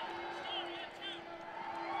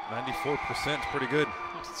 94% is pretty good.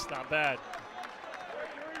 It's not bad.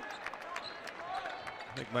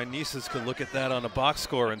 I think my nieces could look at that on a box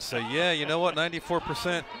score and say, yeah, you know what,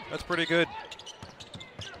 94%, that's pretty good.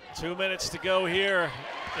 2 minutes to go here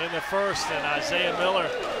in the first, and Isaiah Miller.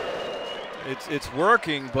 It's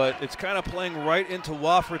working, but it's kind of playing right into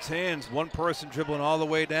Wofford's hands. One person dribbling all the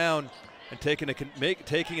way down and taking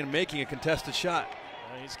and making a contested shot.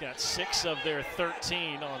 He's got 6 of their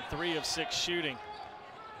 13 on 3 of 6 shooting.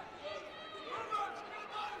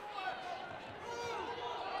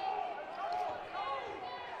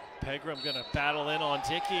 Pegram going to battle in on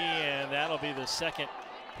Dickey, and that'll be the second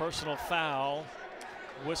personal foul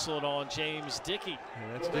whistled on James Dickey.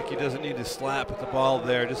 Yeah, that's Dickey. Doesn't need to slap at the ball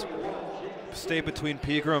there. Just stay between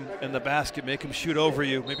Pegram and the basket. Make him shoot over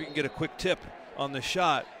you. Maybe you can get a quick tip on the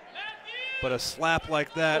shot. But a slap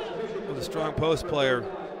like that with a strong post player,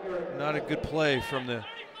 not a good play from the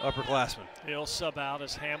upperclassman. He'll sub out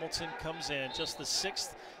as Hamilton comes in. Just the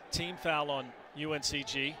 6th team foul on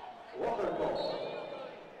UNCG.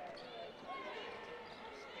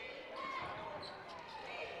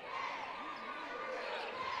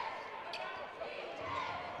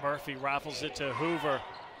 Murphy rifles it to Hoover.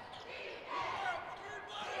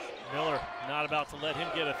 Miller not about to let him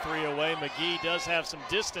get a 3 away. McGee does have some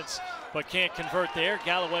distance, but can't convert there.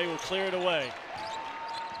 Galloway will clear it away.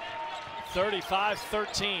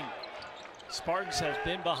 35-13. Spartans have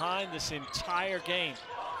been behind this entire game.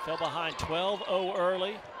 Fell behind 12-0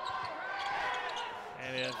 early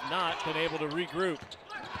and have not been able to regroup.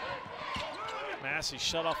 Massey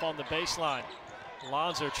shut off on the baseline.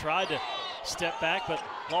 Alonzo tried to step back but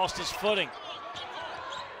lost his footing.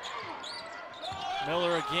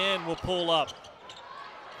 Miller again will pull up.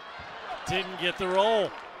 Didn't get the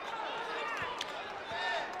roll.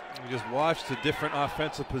 You just watch the different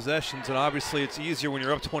offensive possessions, and obviously it's easier when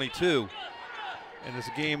you're up 22. And as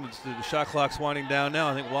the game, the shot clock's winding down now,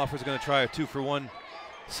 I think Wofford's going to try a 2-for-1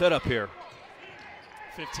 setup here.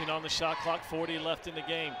 15 on the shot clock, 40 left in the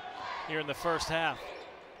game here in the first half.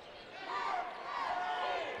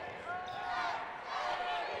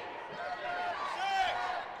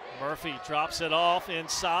 Murphy drops it off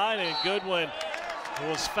inside, and Goodwin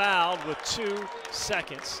was fouled with 2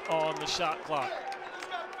 seconds on the shot clock.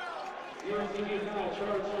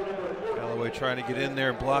 Galloway trying to get in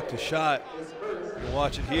there and block the shot. You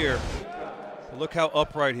watch it here. Look how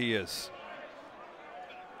upright he is.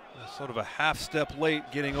 Sort of a half step late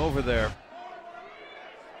getting over there.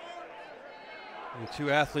 And the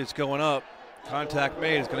 2 athletes going up. Contact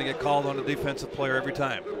made is going to get called on the defensive player every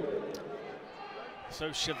time.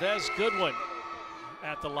 So Chavez Goodwin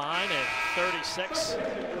at the line and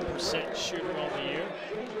 36% shooter on the year.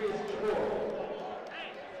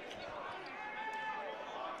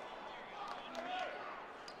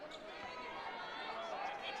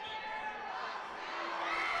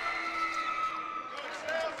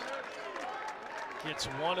 Gets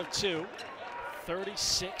 1 of 2,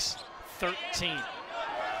 36-13.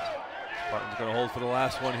 Spartan's going to hold for the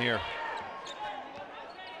last one here.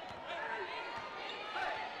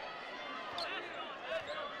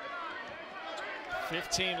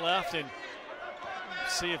 $15 left, and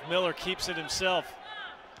see if Miller keeps it himself.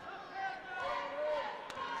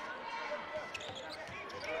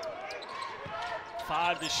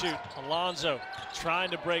 Five to shoot. Alonzo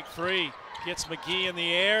trying to break free. Gets McGee in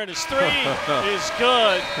the air, and his 3 is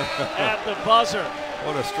good at the buzzer.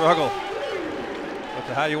 What a struggle.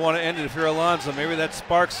 But how you want to end it if you're Alonzo. Maybe that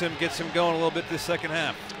sparks him, gets him going a little bit this second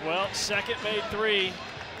half. Well, second made 3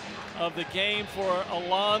 of the game for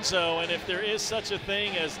Alonzo, and if there is such a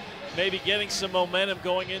thing as maybe getting some momentum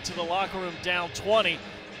going into the locker room down 20,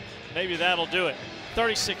 maybe that'll do it.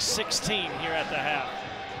 36-16 here at the half.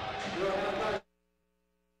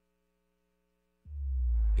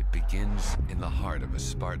 It begins in the heart of a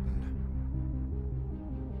Spartan.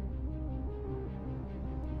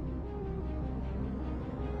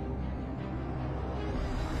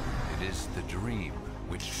 It is the dream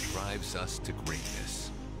which drives us to greatness.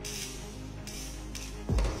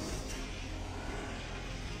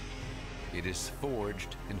 It is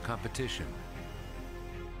forged in competition.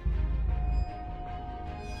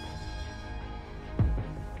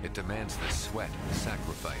 It demands the sweat and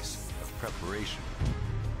sacrifice of preparation.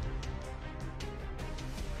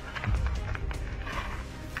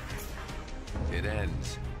 It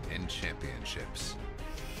ends in championships.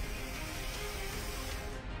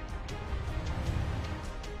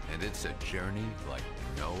 And it's a journey like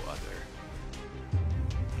no other.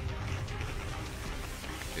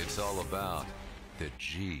 It's all about the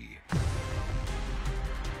G.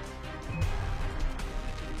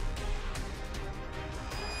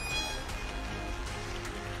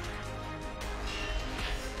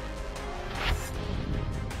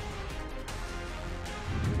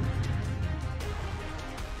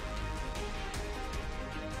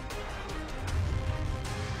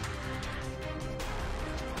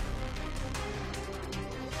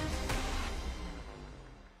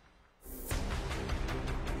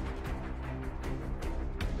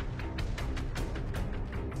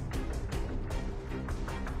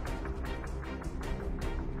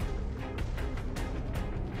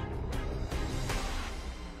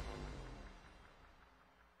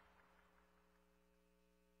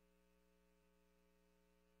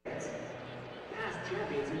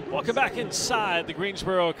 Welcome back inside the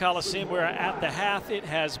Greensboro Coliseum. We're at the half. It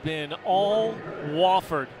has been all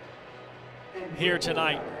Wofford here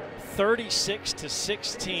tonight.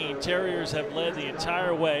 36-16. Terriers have led the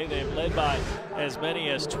entire way. They've led by as many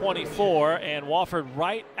as 24, and Wofford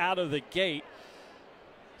right out of the gate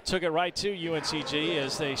took it right to UNCG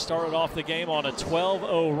as they started off the game on a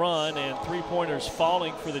 12-0 run, and three-pointers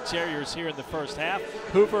falling for the Terriers here in the first half.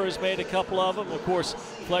 Hoover has made a couple of them. Of course,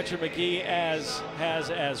 Fletcher McGee has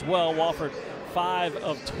as well. Wofford 5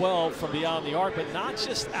 of 12 from beyond the arc, but not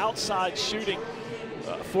just outside shooting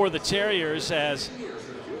for the Terriers, as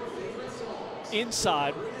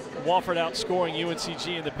inside Wofford outscoring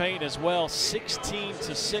UNCG in the paint as well,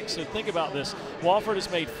 16-6. So think about this. Wofford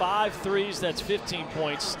has made 5 threes, that's 15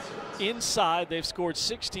 points. Inside, they've scored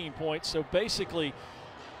 16 points. So basically,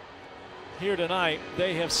 here tonight,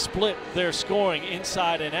 they have split their scoring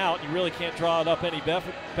inside and out. You really can't draw it up any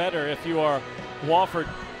better if you are Wofford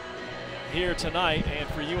here tonight. And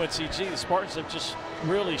for UNCG, the Spartans have just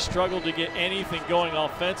really struggled to get anything going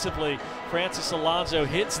offensively. Francis Alonso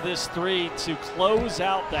hits this three to close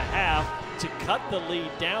out the half to cut the lead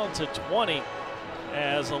down to 20,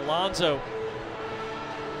 as Alonso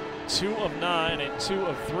 2 of 9 and 2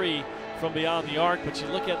 of 3 from beyond the arc. But you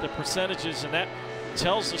look at the percentages, and that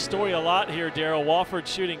tells the story a lot here, Darryl. Wofford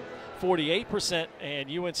shooting 48% and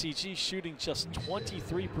UNCG shooting just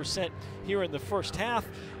 23% here in the first half.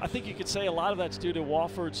 I think you could say a lot of that's due to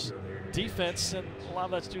Wofford's defense, and a lot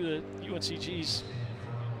of that's due to UNCG's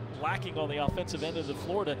lacking on the offensive end of the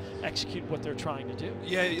floor to execute what they're trying to do.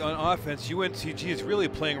 Yeah, on offense, UNCG is really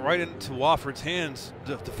playing right into Wofford's hands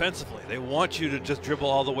defensively. They want you to just dribble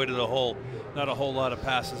all the way to the hole, not a whole lot of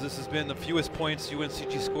passes. This has been the fewest points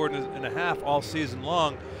UNCG scored in a half all season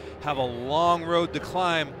long. Have a long road to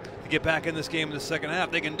climb to get back in this game in the second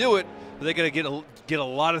half. They can do it, but they got to get a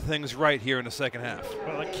lot of things right here in the second half.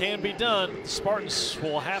 Well, it can be done. The Spartans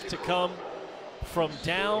will have to come from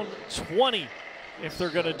down 20 if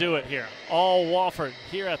they're going to do it here. All Wofford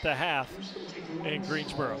here at the half in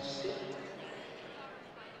Greensboro.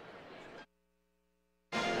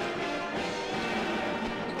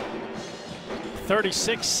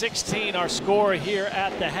 (36-16) our score here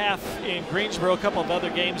at the half in Greensboro. A couple of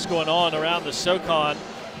other games going on around the SoCon.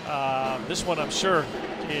 This one, I'm sure,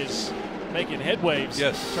 is making headwaves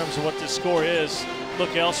in terms of what the score is.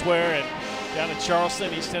 Look elsewhere, and down in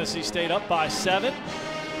Charleston, East Tennessee State up by 7.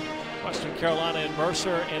 Western Carolina and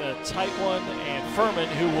Mercer in a tight one, and Furman,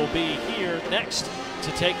 who will be here next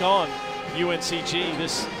to take on UNCG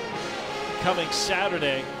this coming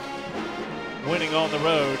Saturday, winning on the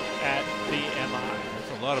road at the MI.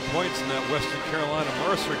 That's a lot of points in that Western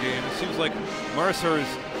Carolina-Mercer game. It seems like Mercer is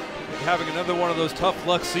having another one of those tough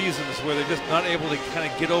luck seasons where they're just not able to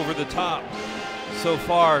kind of get over the top so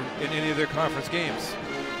far in any of their conference games.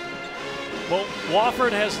 Well,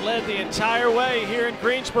 Wofford has led the entire way here in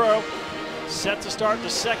Greensboro. Set to start the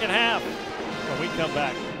second half when we come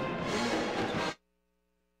back.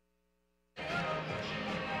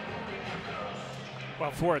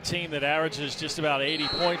 Well, for a team that averages just about 80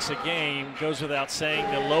 points a game, goes without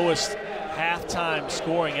saying, the lowest halftime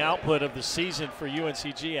scoring output of the season for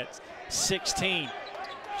UNCG at 16.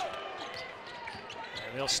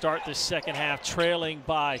 And they'll start this second half trailing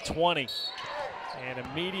by 20. And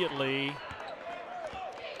immediately,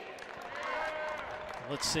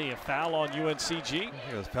 let's see, a foul on UNCG.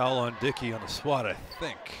 It was a foul on Dickey on the swat, I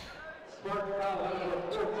think.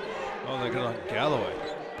 Oh, they got on Galloway.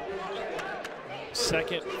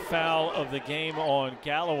 Second foul of the game on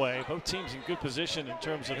Galloway. Both teams in good position in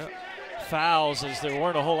terms of fouls, as there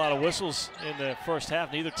weren't a whole lot of whistles in the first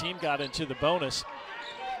half. Neither team got into the bonus.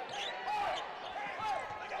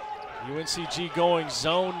 UNCG going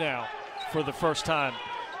zone now for the first time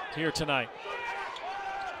here tonight.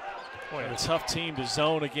 Boy, a tough team to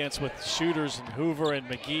zone against with shooters and Hoover and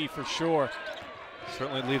McGee for sure.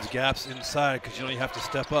 Certainly leaves gaps inside because you know you have to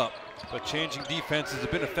step up. But changing defenses have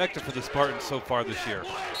been effective for the Spartans so far this year.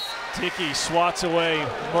 Dickey swats away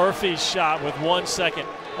Murphy's shot with 1 second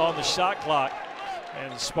on the shot clock.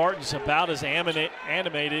 And the Spartans about as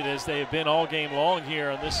animated as they have been all game long here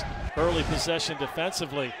on this early possession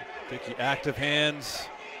defensively. Dickey, active hands,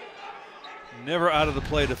 never out of the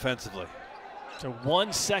play defensively. So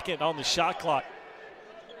 1 second on the shot clock.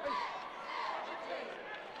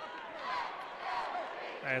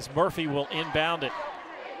 As Murphy will inbound it.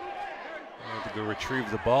 I have to go retrieve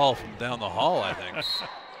the ball from down the hall, I think.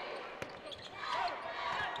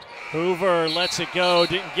 Hoover lets it go,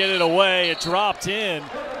 didn't get it away. It dropped in,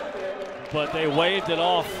 but they waved it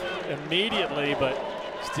off immediately. But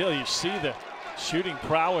still, you see the shooting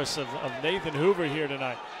prowess of Nathan Hoover here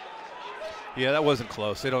tonight. Yeah, that wasn't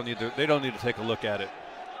close. They don't need to take a look at it.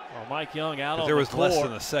 Well, Mike Young out on there the was court. less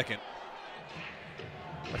than a second.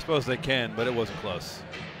 I suppose they can, but it wasn't close.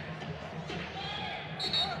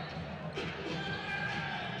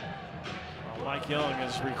 Well, Mike Young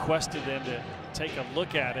has requested them to take a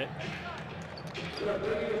look at it,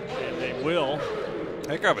 and they will.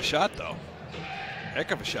 Heck of a shot, though.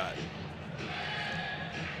 Heck of a shot.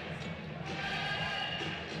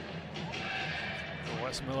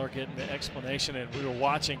 Wes Miller getting the explanation, and we were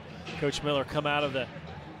watching Coach Miller come out of the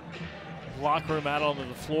locker room out onto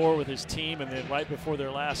the floor with his team, and then right before their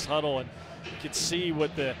last huddle, and you could see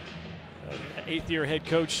what the eighth-year head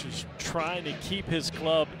coach is trying to keep his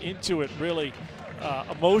club into it really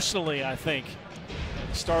emotionally, I think.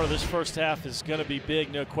 The start of this first half is going to be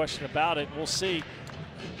big, no question about it. We'll see.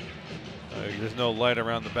 There's no light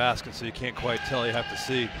around the basket, so you can't quite tell. You have to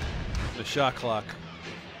see the shot clock.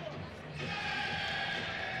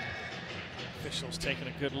 Officials taking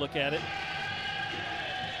a good look at it.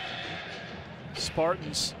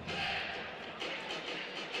 Spartans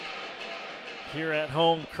here at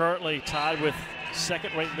home currently tied with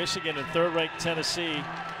second-ranked Michigan and third-ranked Tennessee.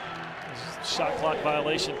 Shot clock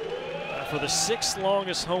violation for the 6th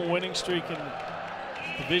longest home winning streak in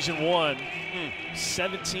Division I.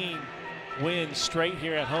 17 wins straight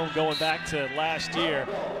here at home going back to last year.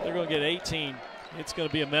 They're going to get 18. It's going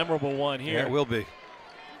to be a memorable one here. Yeah, it will be.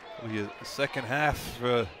 It'll be a second half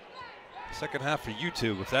for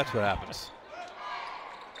YouTube if that's what happens.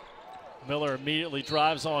 Miller immediately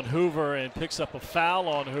drives on Hoover and picks up a foul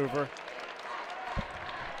on Hoover.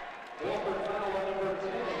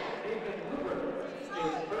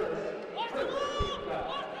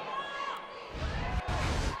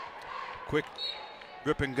 Quick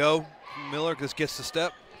rip and go. Miller just gets the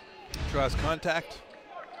step, draws contact.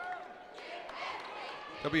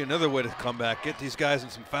 That'll be another way to come back. Get these guys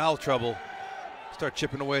in some foul trouble. Start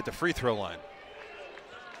chipping away at the free throw line.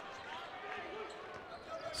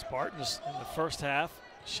 Spartans in the first half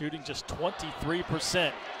shooting just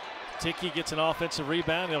 23%. Dickey gets an offensive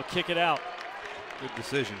rebound. He'll kick it out. Good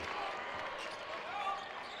decision.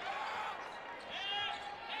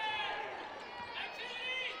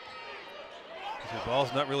 The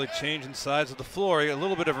ball's not really changing sides of the floor. A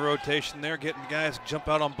little bit of a rotation there, getting guys to jump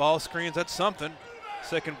out on ball screens. That's something.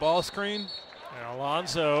 Second ball screen. And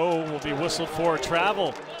Alonzo will be whistled for a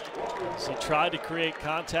travel as he tried to create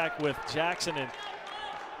contact with Jackson, and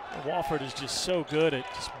Wofford is just so good at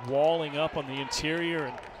just walling up on the interior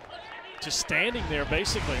and just standing there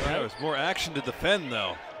basically, right? There's more action to defend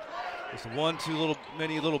though. Just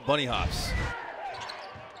many little bunny hops.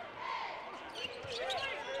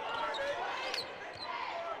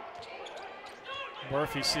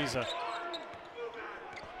 Murphy sees a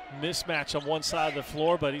mismatch on one side of the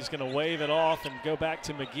floor, but he's going to wave it off and go back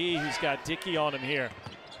to McGee, who's got Dickey on him here.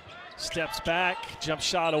 Steps back, jump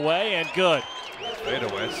shot away, and good. Fade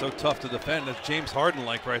away. It's so tough to defend. It's James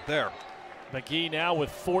Harden-like right there. McGee now with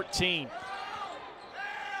 14.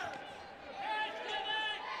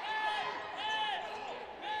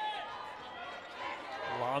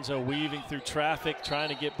 Alonzo weaving through traffic, trying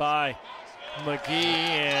to get by McGee,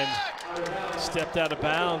 and stepped out of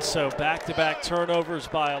bounds. So back-to-back turnovers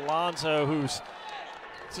by Alonzo, who's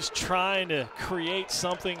just trying to create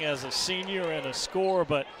something as a senior and a scorer,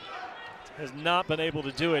 but has not been able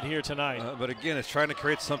to do it here tonight. But again, it's trying to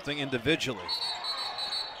create something individually.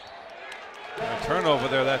 A turnover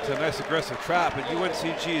there, that's a nice aggressive trap, and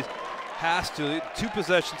UNCG has to. 2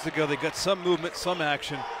 possessions to go, they got some movement, some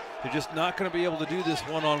action. They're just not going to be able to do this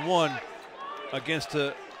one-on-one against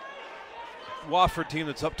a Wofford team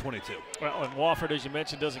that's up 22. Well, and Wofford, as you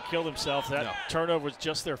mentioned, doesn't kill themselves. That turnover is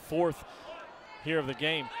just their 4th here of the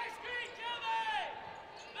game.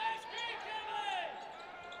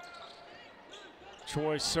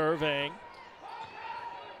 Troy surveying.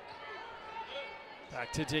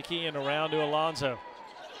 Back to Dickey and around to Alonzo.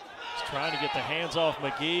 He's trying to get the hands off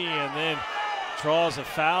McGee and then draws a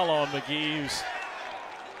foul on McGee, who's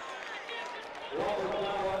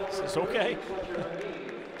says okay.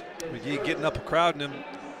 McGee getting up, crowding him.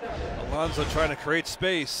 Alonzo trying to create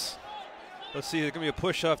space. Let's see, there's going to be a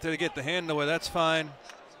push off there to get the hand away. That's fine.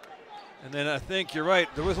 And then I think you're right.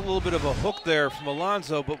 There was a little bit of a hook there from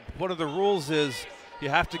Alonzo, but one of the rules is you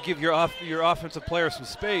have to give your offensive player some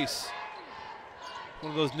space.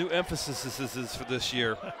 One of those new emphases for this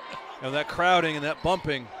year. And that crowding and that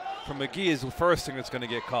bumping from McGee is the first thing that's going to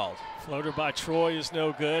get called. Floater by Troy is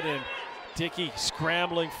no good, and Dickey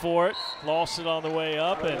scrambling for it, lost it on the way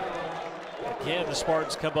up, and again the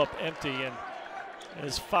Spartans come up empty, and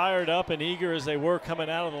as fired up and eager as they were coming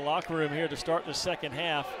out of the locker room here to start the second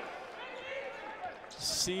half,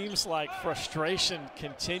 Seems like frustration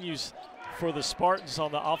continues for the Spartans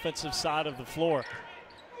on the offensive side of the floor.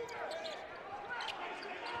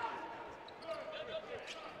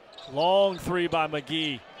 Long three by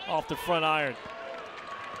McGee off the front iron.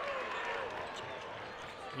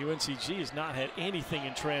 UNCG has not had anything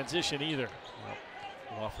in transition either.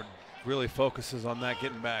 Wofford really focuses on that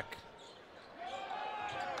getting back.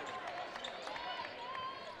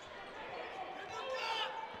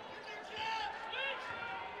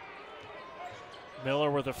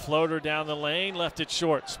 Miller with a floater down the lane, left it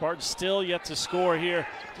short. Spartans still yet to score here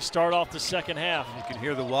to start off the second half. You can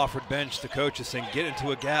hear the Wofford bench, the coaches saying, get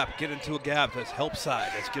into a gap, get into a gap. That's help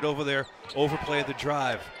side. Let's get over there, overplay the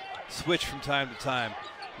drive, switch from time to time.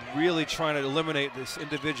 Really trying to eliminate this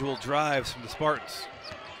individual drives from the Spartans.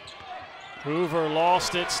 Hoover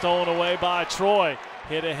lost it, stolen away by Troy.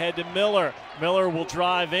 Hit ahead to Miller. Miller will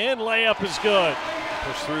drive in, layup is good.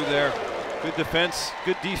 Push through there. Good defense,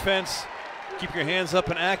 good defense. Keep your hands up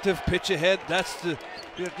and active, pitch ahead. That's the,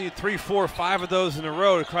 you need 3, 4, 5 of those in a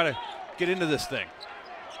row to try to get into this thing.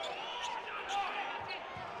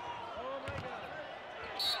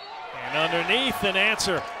 And underneath, an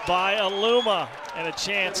answer by Aluma, and a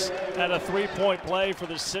chance at a three-point play for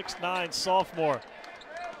the 6'9" sophomore.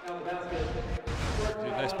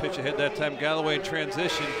 Nice pitch ahead that time. Galloway in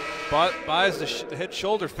transition, buys the head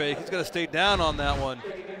shoulder fake. He's got to stay down on that one.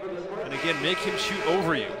 And again, make him shoot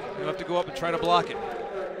over you. You have to go up and try to block it.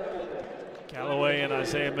 Galloway and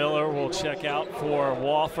Isaiah Miller will check out for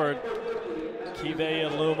Wofford. Kive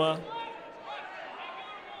Aluma.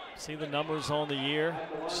 See the numbers on the year.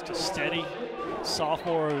 Just a steady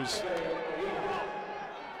sophomore who's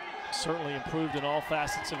certainly improved in all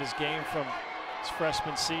facets of his game from his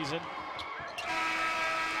freshman season.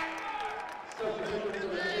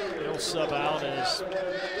 He'll sub out as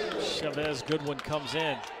Chavez Goodwin comes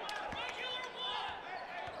in.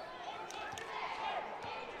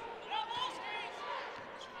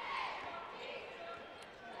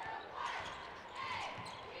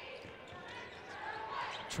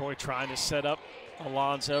 Troy trying to set up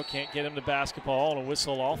Alonzo, can't get him to basketball, and a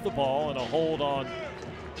whistle off the ball and a hold on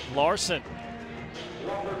Larson.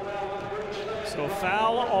 So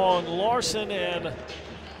foul on Larson and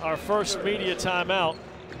our first media timeout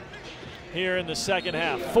here in the second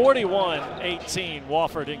half. 41-18,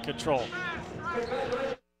 Wofford in control.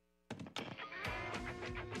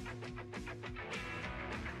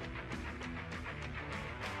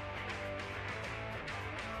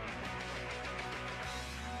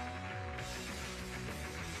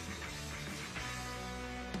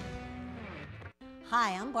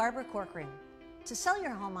 Hi, I'm Barbara Corcoran. To sell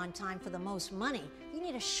your home on time for the most money, you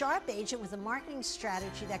need a sharp agent with a marketing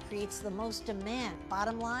strategy that creates the most demand.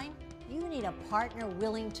 Bottom line, you need a partner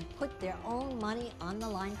willing to put their own money on the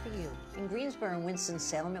line for you. In Greensboro and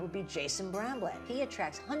Winston-Salem, it would be Jason Bramblett. He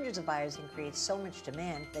attracts hundreds of buyers and creates so much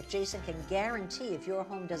demand that Jason can guarantee if your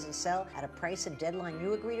home doesn't sell at a price and deadline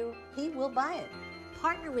you agree to, he will buy it.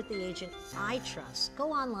 Partner with the agent I trust.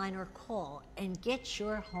 Go online or call and get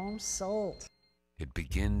your home sold. It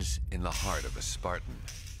begins in the heart of a Spartan.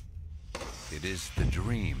 It is the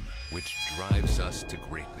dream which drives us to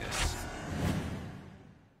greatness.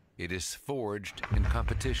 It is forged in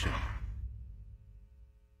competition.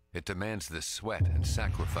 It demands the sweat and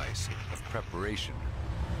sacrifice of preparation.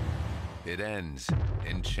 It ends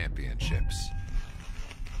in championships.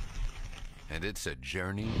 And it's a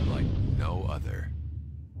journey like no other.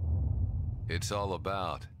 It's all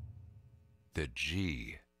about the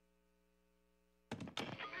G.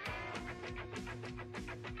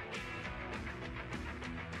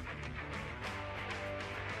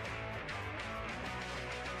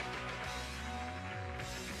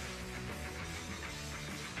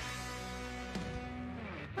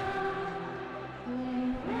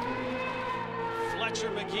 Fletcher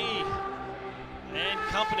McGee and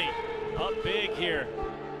company up big here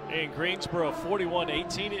in Greensboro,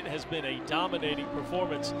 41-18. It has been a dominating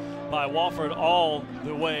performance by Wofford all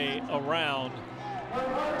the way around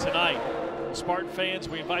tonight. Spartan fans,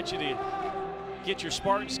 we invite you to get your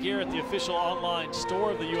Spartans gear at the official online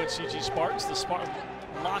store of the UNCG Spartans, the Spartan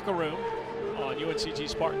Locker Room on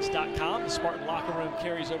UNCGSpartans.com. The Spartan Locker Room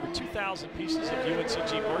carries over 2,000 pieces of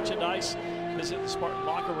UNCG merchandise. Visit the Spartan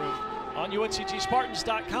Locker Room on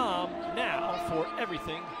UNCGSpartans.com now for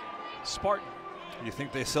everything Spartan. You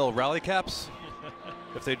think they sell rally caps?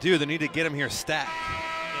 If they do, they need to get them here stacked.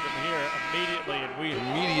 Get them here immediately, and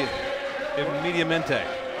Immediamente.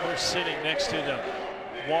 we're sitting next to the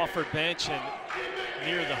Wofford bench and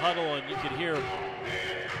near the huddle, and you can hear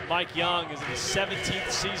Mike Young is in his 17th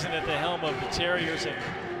season at the helm of the Terriers, and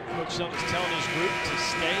Coach Young is telling his group to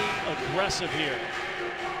stay aggressive here.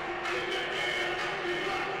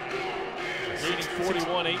 Leading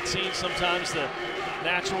 41-18, sometimes the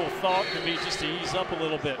natural thought can be just to ease up a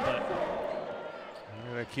little bit, but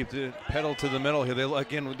they're going to keep the pedal to the metal here.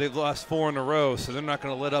 They've lost 4 in a row, so they're not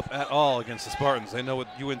going to let up at all against the Spartans. They know what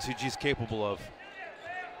UNCG is capable of.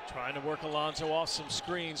 Trying to work Alonzo off some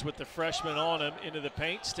screens with the freshman on him into the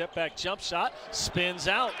paint. Step back jump shot, spins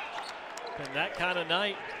out. And that kind of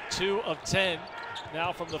night, 2 of 10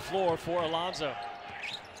 now from the floor for Alonzo.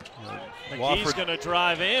 McGee's going to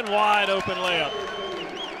drive in, wide open layup.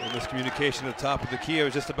 Miscommunication at the top of the key. I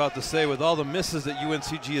was just about to say, with all the misses that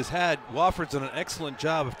UNCG has had, Wofford's done an excellent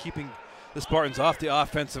job of keeping the Spartans off the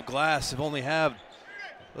offensive glass. They've only had,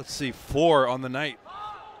 let's see, 4 on the night.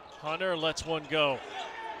 Hunter lets one go.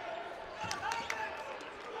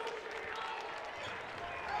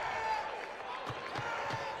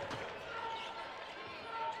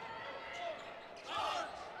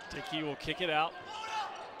 Dickey will kick it out.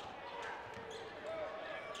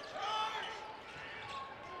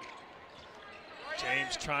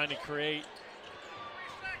 James trying to create.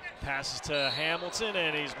 Passes to Hamilton,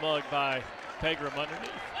 and he's mugged by Pegram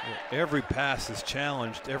underneath. Every pass is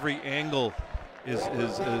challenged. Every angle is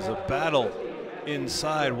a battle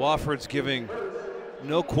inside. Wofford's giving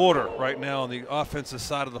no quarter right now on the offensive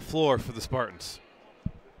side of the floor for the Spartans.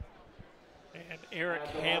 And Eric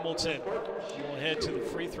Hamilton will head to the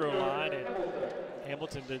free throw line, and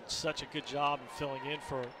Hamilton did such a good job of filling in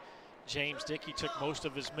for James Dickey. Took most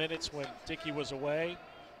of his minutes when Dickey was away.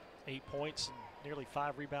 8 points and nearly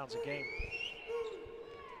 5 rebounds a game.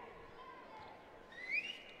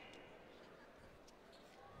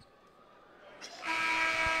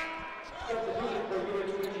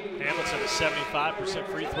 Hamilton, a 75%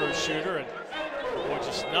 free throw shooter, and boy,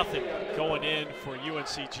 just nothing going in for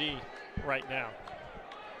UNCG right now.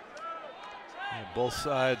 Yeah, both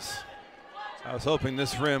sides. I was hoping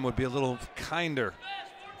this rim would be a little kinder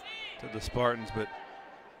to the Spartans, but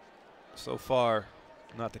so far,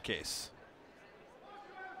 not the case.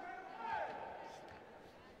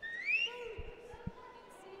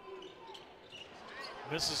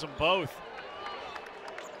 Misses them both.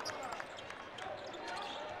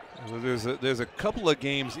 There's a couple of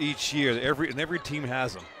games each year that every team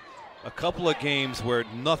has them. A couple of games where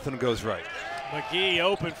nothing goes right. McGee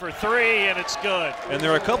open for 3, and it's good. And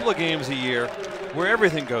there are a couple of games a year where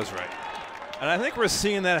everything goes right. And I think we're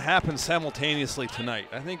seeing that happen simultaneously tonight.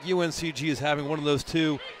 I think UNCG is having one of those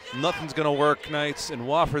 2 nothing's going to work nights, and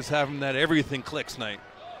Wofford's having that everything clicks night.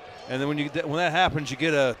 And then when that happens, you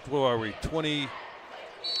get a, what are we, 22,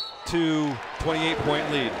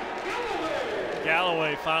 28-point lead.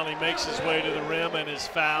 Galloway finally makes his way to the rim and is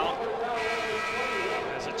fouled.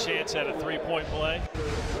 Has a chance at a 3-point play.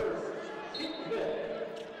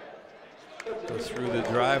 Goes through the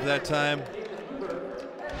drive that time.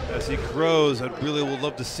 As he grows, I really would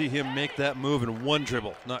love to see him make that move in 1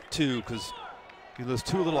 dribble, not 2, because those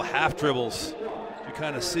 2 little half dribbles, you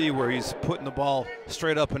kind of see where he's putting the ball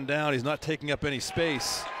straight up and down. He's not taking up any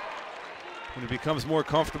space. When he becomes more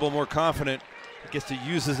comfortable, more confident, he gets to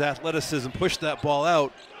use his athleticism, push that ball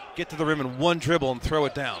out, get to the rim in 1 dribble and throw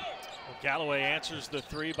it down. Well, Galloway answers the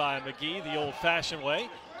 3 by McGee the old-fashioned way,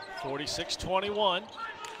 46-21.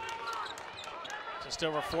 Just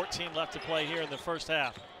over 14 left to play here in the first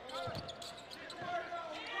half.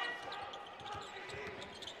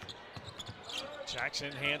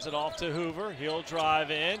 Jackson hands it off to Hoover. He'll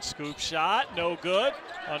drive in, scoop shot, no good.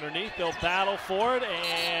 Underneath, they'll battle for it,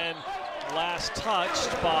 and last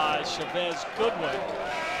touched by Chavez Goodwin,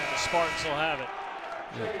 and the Spartans will have it.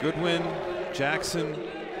 Yeah, Goodwin, Jackson,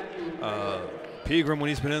 Pegram when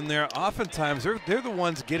he's been in there, oftentimes they're the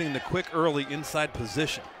ones getting the quick early inside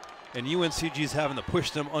position, and UNCG's having to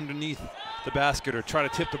push them underneath the basket or try to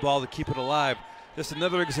tip the ball to keep it alive. Just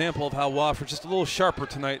another example of how Wofford's just a little sharper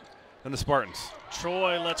tonight than the Spartans.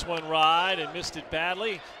 Troy lets one ride and missed it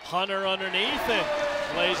badly. Hunter underneath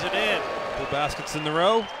and lays it in. 2 baskets in the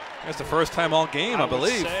row. That's the first time all game, I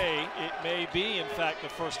believe. I would say it may be, in fact, the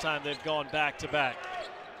first time they've gone back-to-back.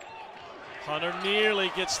 Hunter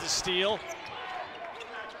nearly gets the steal.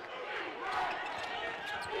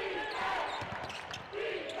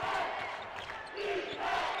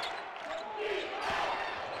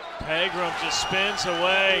 Pegram just spins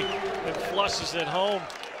away and flushes it home.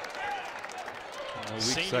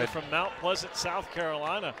 Senior from Mount Pleasant, South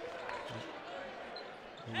Carolina.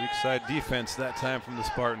 Weak side defense that time from the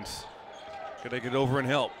Spartans. Got to get over and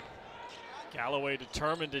help. Galloway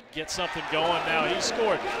determined to get something going now. He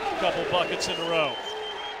scored a couple buckets in a row.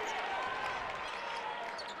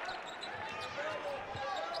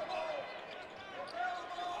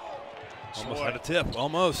 Almost had a tip,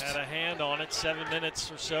 almost. Had a hand on it, 7 minutes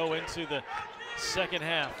or so into the Second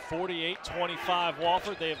half, 48-25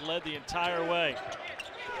 Wofford. They have led the entire way.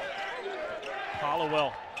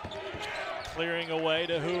 Hollowell clearing away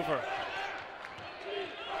to Hoover.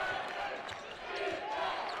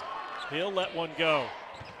 He'll let one go.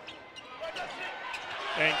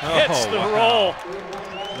 And gets the roll.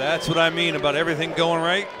 That's what I mean about everything going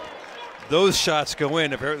right. Those shots go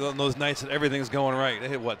in if on those nights that everything's going right. They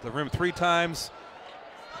hit what? The rim 3 times,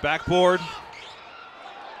 backboard.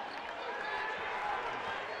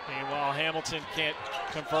 Meanwhile, Hamilton can't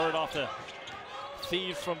convert off the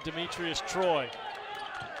feed from Demetrius Troy.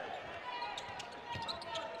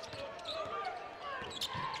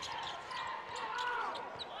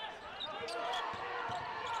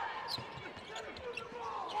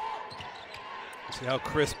 See how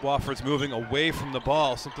crisp Wofford's moving away from the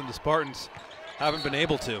ball, something the Spartans haven't been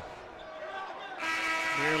able to.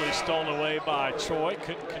 Nearly stolen away by Troy,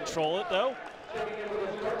 couldn't control it though.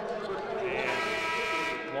 And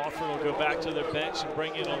Wofford will go back to their bench and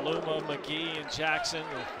bring in Aluma, McGee, and Jackson.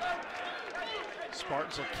 The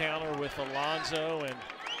Spartans will counter with Alonzo and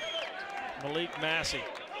Malik Massey.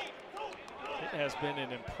 It has been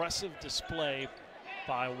an impressive display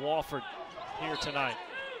by Wofford here tonight.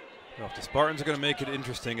 Well, if the Spartans are going to make it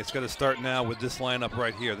interesting, it's going to start now with this lineup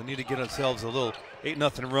right here. They need to get themselves a little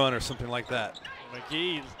 8-0 run or something like that.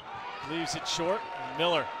 McGee leaves it short.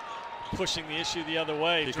 Miller pushing the issue the other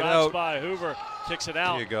way. Kick drives by Hoover, kicks it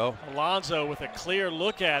out. There you go. Alonzo with a clear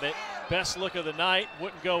look at it. Best look of the night,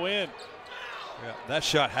 wouldn't go in. Yeah, that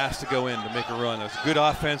shot has to go in to make a run. That's good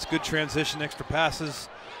offense, good transition, extra passes.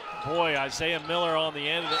 Boy, Isaiah Miller on the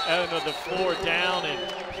end of the floor down, and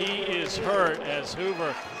he is hurt as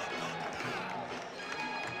Hoover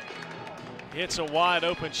hits a wide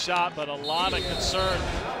open shot, but a lot of concern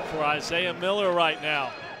for Isaiah Miller right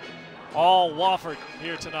now. All Wofford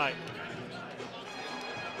here tonight.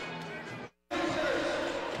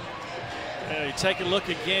 And you take a look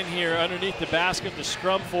again here underneath the basket, the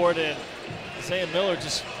scrum for it, and Isaiah Miller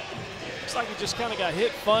just looks like he just kind of got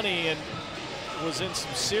hit funny and was in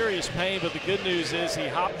some serious pain, but the good news is he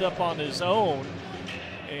hopped up on his own,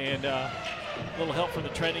 and a little help from the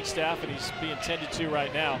training staff, and he's being tended to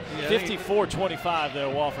right now. Yeah, 54-25 there,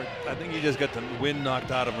 Wofford. I think he just got the wind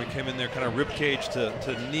knocked out of him. We came in there kind of rib cage to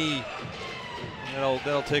knee.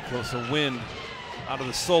 That'll take some wind out of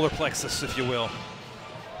the solar plexus, if you will.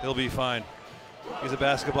 He'll be fine. He's a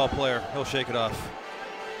basketball player. He'll shake it off.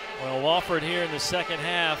 Well, Wofford here in the second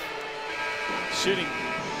half, shooting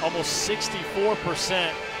almost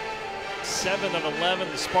 64%. 7 of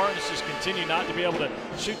 11. The Spartans just continue not to be able to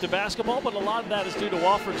shoot the basketball, but a lot of that is due to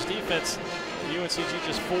Wofford's defense. The UNCG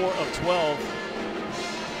just 4 of 12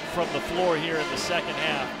 from the floor here in the second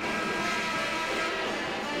half.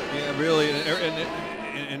 Yeah, really,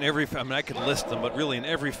 in every, I mean, I could list them, but really in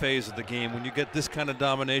every phase of the game, when you get this kind of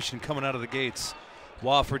domination coming out of the gates,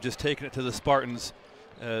 Wofford just taking it to the Spartans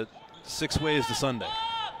 6 ways to Sunday.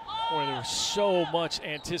 Boy, there was so much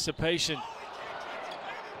anticipation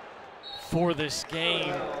for this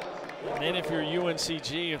game. And then if you're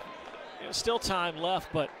UNCG, still time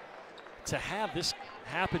left, but to have this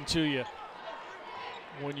happen to you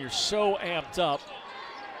when you're so amped up,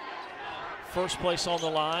 first place on the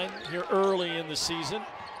line here early in the season.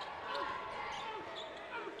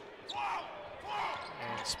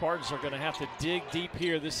 And Spartans are going to have to dig deep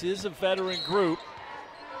here. This is a veteran group.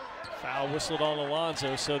 Foul whistled on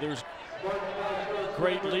Alonzo, so there's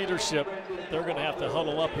great leadership. They're going to have to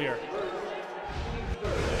huddle up here.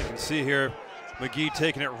 You can see here McGee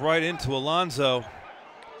taking it right into Alonzo.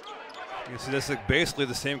 You can see this is basically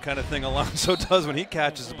the same kind of thing Alonzo does when he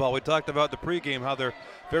catches the ball. We talked about the pregame, how they're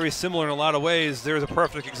very similar in a lot of ways. There's a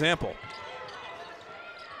perfect example.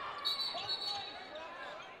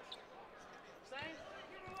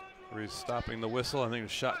 He's stopping the whistle. I think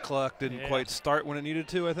the shot clock didn't quite start when it needed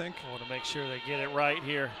to, I think. I want to make sure they get it right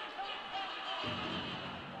here.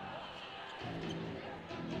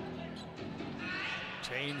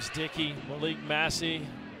 James Dickey, Malik Massey.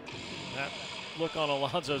 That look on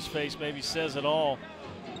Alonzo's face maybe says it all.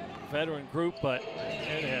 Veteran group, but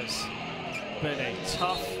it has been a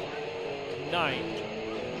tough night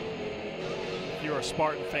if you're a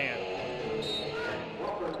Spartan fan.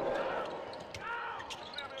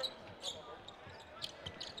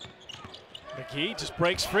 McGee just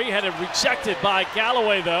breaks free, had it rejected by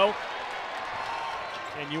Galloway though.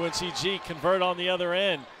 And UNCG convert on the other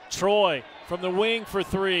end. Troy from the wing for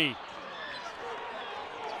 3.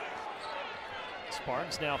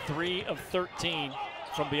 Spartans now 3 of 13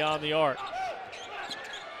 from beyond the arc.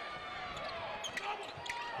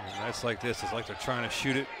 Nights like this, it's like they're trying to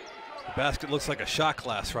shoot it. The basket looks like a shot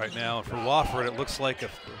glass right now, and for Wofford, it looks like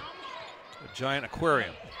A giant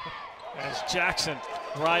aquarium. As Jackson,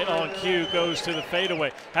 right on cue, goes to the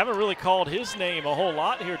fadeaway. Haven't really called his name a whole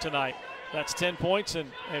lot here tonight. That's 10 points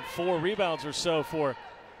and 4 rebounds or so for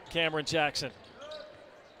Cameron Jackson.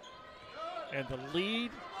 And the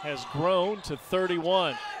lead has grown to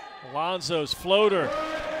 31. Alonzo's floater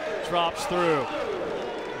drops through.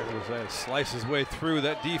 Slice his way through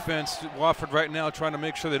that defense. Wofford right now trying to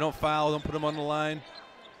make sure they don't foul, don't put him on the line.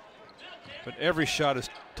 But every shot is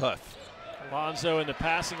tough. Alonzo in the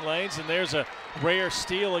passing lanes, and there's a rare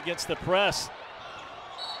steal against the press.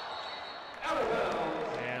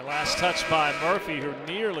 And last touch by Murphy, who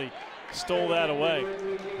nearly stole that away.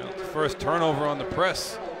 Well, the first turnover on the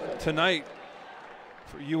press tonight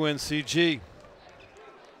for UNCG.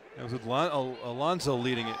 That was with Alonzo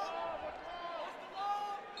leading it.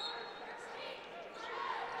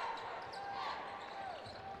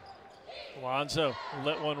 Alonzo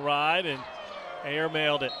let one ride and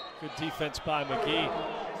airmailed it. Good defense by McGee.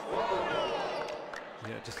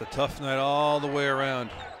 Yeah, just a tough night all the way around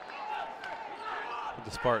for the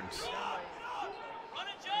Spartans.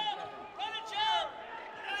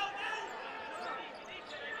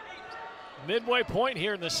 Midway point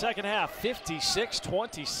here in the second half,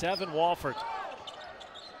 56-27 Wofford.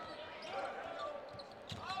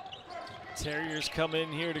 Terriers come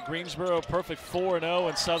in here to Greensboro, perfect 4-0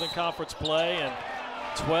 in Southern Conference play and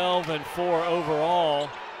 12-4 overall.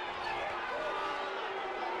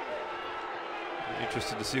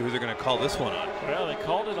 Interested to see who they're going to call this one on. Well, they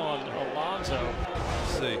called it on Alonzo.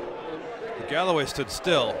 Let's see. The Galloway stood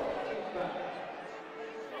still.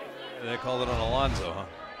 They called it on Alonzo, huh?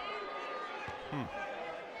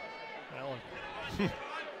 Well,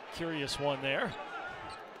 curious one there.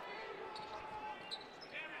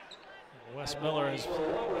 Wes Miller has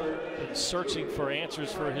been searching for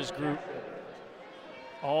answers for his group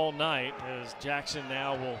all night, as Jackson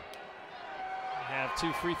now will have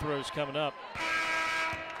 2 free throws coming up.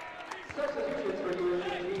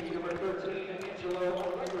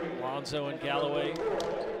 Alonzo and Galloway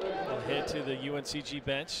will head to the UNCG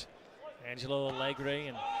bench. Angelo Allegre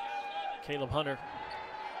and Caleb Hunter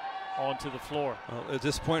onto the floor. Well, at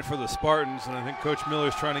this point for the Spartans, and I think Coach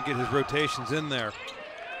Miller's trying to get his rotations in there,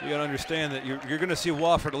 you got to understand that you're going to see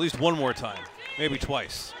Wofford at least one more time, maybe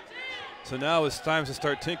twice. So now it's time to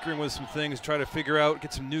start tinkering with some things, try to figure out,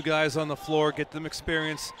 get some new guys on the floor, get them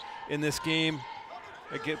experience in this game,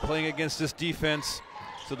 playing against this defense.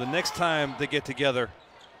 So the next time they get together,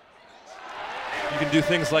 you can do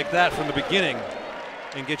things like that from the beginning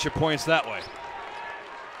and get your points that way.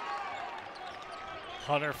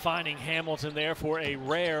 Hunter finding Hamilton there for a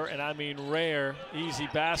rare, and I mean rare, easy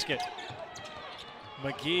basket.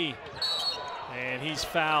 McGee, and he's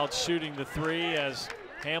fouled shooting the 3 as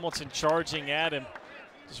Hamilton charging at him.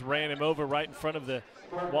 Just ran him over right in front of the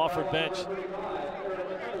Wofford bench.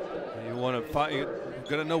 You want to find, you're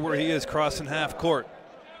going to know where he is crossing half court.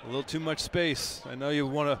 A little too much space. I know you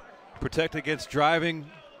want to protect against driving,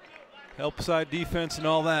 help side defense and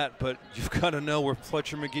all that, but you've got to know where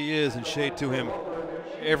Fletcher McGee is and shade to him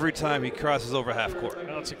every time he crosses over half court.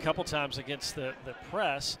 Well, it's a couple times against the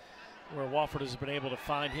press where Wofford has been able to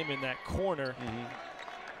find him in that corner.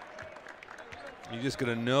 You just got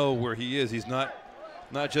to know where he is. He's not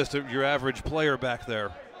just your average player back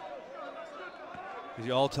there. He's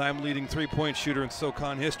the all-time leading three-point shooter in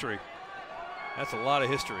SoCon history. That's a lot of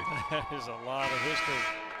history. That is a lot of history.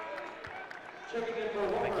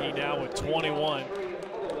 McGee now with 21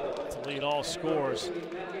 to lead all scores.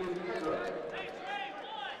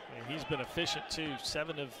 And he's been efficient too,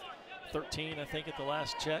 7 of 13, I think, at the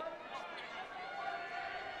last check.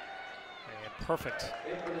 And perfect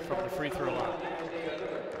from the free throw line.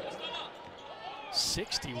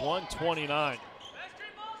 61-29.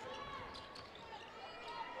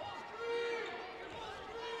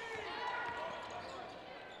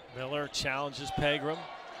 Miller challenges Pegram.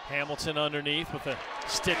 Hamilton underneath with a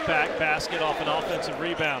stick-back basket off an offensive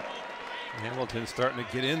rebound. Hamilton starting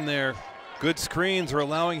to get in there. Good screens are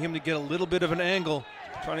allowing him to get a little bit of an angle,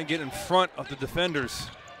 trying to get in front of the defenders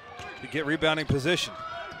to get rebounding position.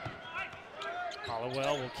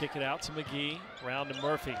 Hollowell will kick it out to McGee, round to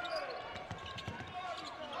Murphy.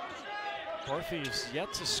 Murphy is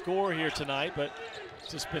yet to score here tonight, but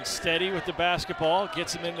just been steady with the basketball,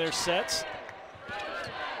 gets him in their sets.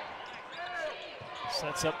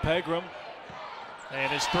 Sets up Pegram,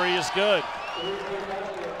 and his three is good.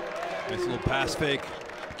 Nice little pass fake,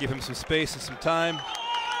 give him some space and some time.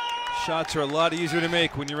 Shots are a lot easier to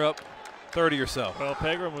make when you're up 30 or so. Well,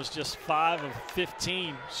 Pegram was just 5 of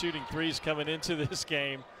 15 shooting threes coming into this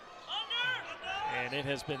game, and it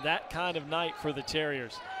has been that kind of night for the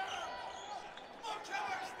Terriers.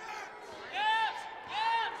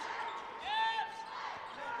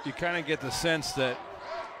 you kind of get the sense that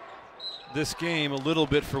this game, a little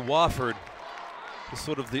bit for Wofford, is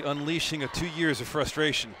sort of the unleashing of 2 years of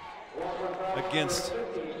frustration against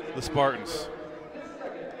the Spartans,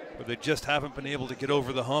 where they just haven't been able to get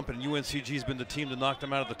over the hump, and UNCG's been the team to knock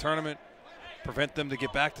them out of the tournament, prevent them to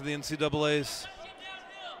get back to the NCAAs.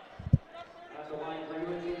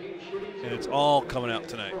 And it's all coming out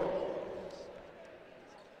tonight.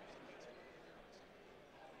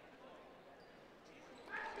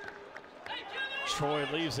 Troy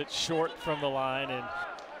leaves it short from the line, and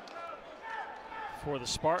for the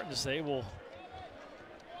Spartans, they won't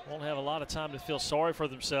have a lot of time to feel sorry for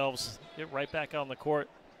themselves. Get right back on the court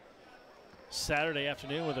Saturday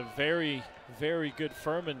afternoon with a very, very good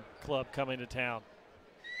Furman club coming to town.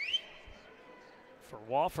 For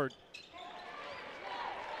Wofford,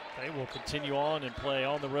 they will continue on and play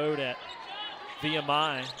on the road at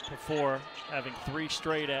VMI before having 3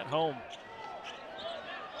 straight at home.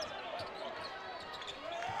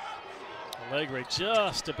 Allegre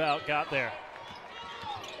just about got there.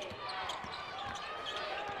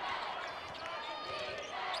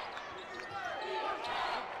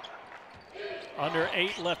 Under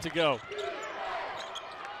 8 left to go.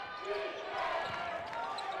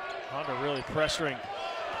 Honda really pressuring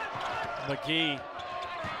McGee.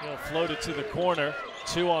 He'll float it to the corner.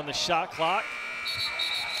 2 on the shot clock.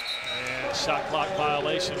 And shot clock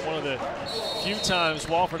violation. One of the few times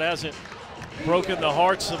Wofford hasn't broken the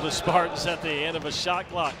hearts of the Spartans at the end of a shot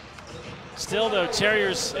clock. Still though,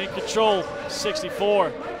 Terriers in control,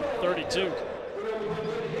 64-32.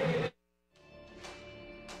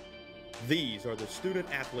 These are the student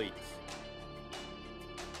athletes.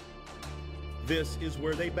 This is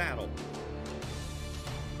where they battle.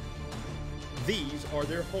 These are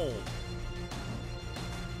their home.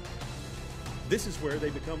 This is where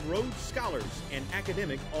they become Rhodes Scholars and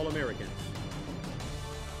academic All-Americans.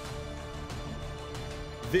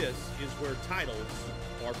 This is where titles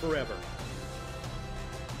are forever.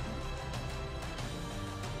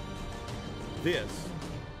 This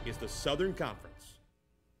is the Southern Conference.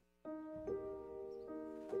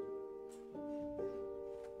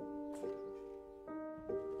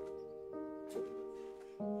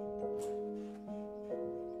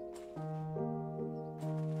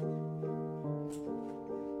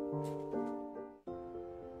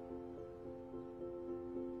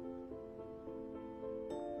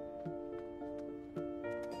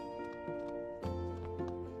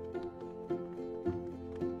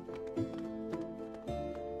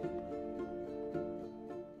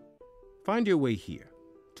 Find your way here,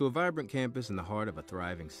 to a vibrant campus in the heart of a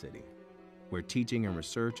thriving city, where teaching and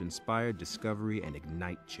research inspire discovery and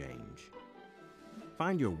ignite change.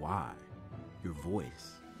 Find your why, your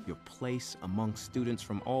voice, your place among students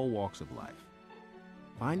from all walks of life.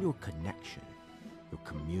 Find your connection, your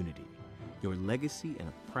community, your legacy in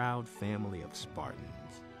a proud family of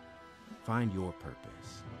Spartans. Find your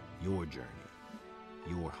purpose, your journey,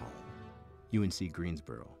 your home. UNC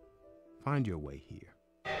Greensboro. Find your way here.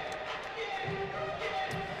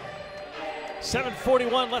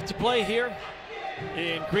 7:41 left to play here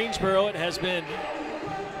in Greensboro. It has been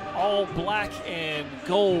all black and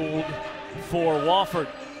gold for Wofford,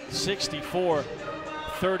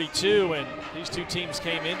 64-32, and these two teams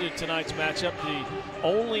came into tonight's matchup the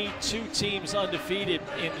only 2 teams undefeated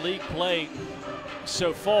in league play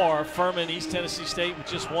so far. Furman, East Tennessee State with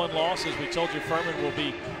just 1 loss. As we told you, Furman will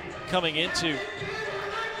be coming into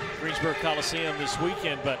Greensboro Coliseum this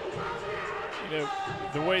weekend, but you know,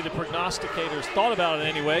 the way the prognosticators thought about it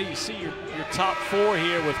anyway, you see your top 4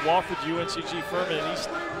 here with Wofford, UNCG, Furman, and East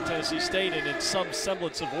Tennessee State, and in some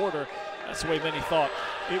semblance of order, that's the way many thought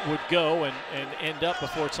it would go and end up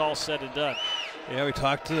before it's all said and done. Yeah, we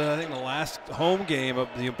talked, I think, the last home game of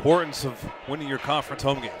the importance of winning your conference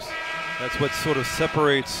home games. That's what sort of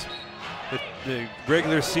separates the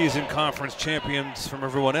regular season conference champions from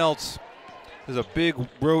everyone else. There's a big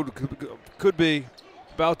road, could be,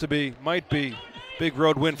 about to be, might be, big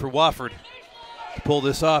road win for Wofford to pull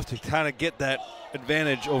this off, to kind of get that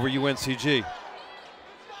advantage over UNCG.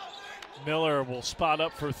 Miller will spot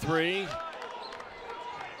up for 3. And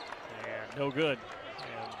no good.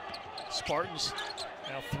 And Spartans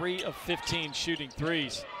now 3 of 15 shooting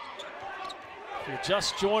threes. If you're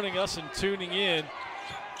just joining us and tuning in,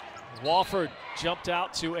 Wofford jumped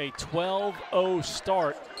out to a 12-0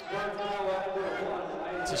 start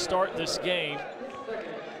to start this game.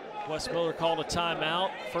 Wes Miller called a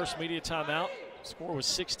timeout, first media timeout. Score was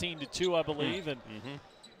 16-2, I believe, and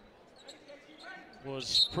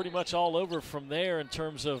was pretty much all over from there in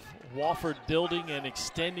terms of Wofford building and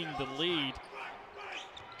extending the lead.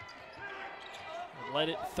 led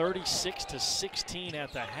it 36-16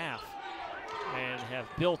 at the half and have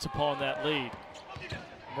built upon that lead.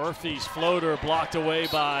 Murphy's floater blocked away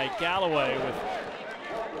by Galloway with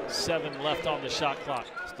 7 left on the shot clock.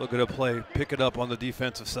 Still going to play, pick it up on the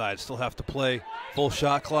defensive side. Still have to play full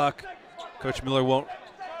shot clock. Coach Miller won't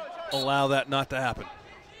allow that not to happen.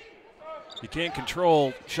 You can't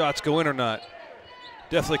control shots go in or not.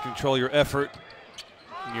 Definitely control your effort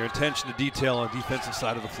and your attention to detail on the defensive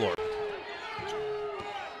side of the floor.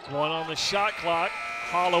 1 on the shot clock.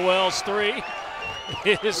 Hollowell's 3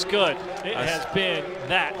 is good. It has been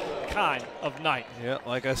that kind of night. Yeah,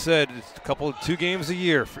 like I said, it's 2 games a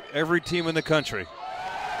year for every team in the country.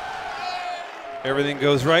 Everything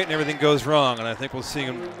goes right and everything goes wrong, and I think we'll see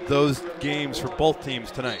those games for both teams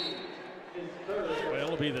tonight. Well,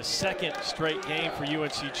 it'll be the second straight game for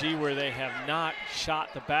UNCG where they have not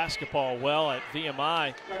shot the basketball well at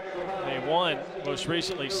VMI. They won most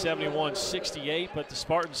recently 71-68, but the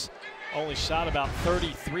Spartans only shot about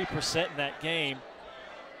 33% in that game.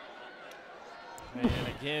 And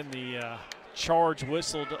again, the charge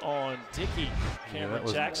whistled on Dickey. Cameron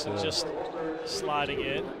Jackson just sliding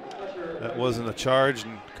in. That wasn't a charge,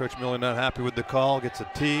 and Coach Miller not happy with the call. Gets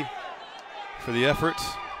a T for the efforts.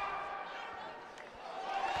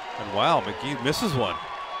 And wow, McGee misses one.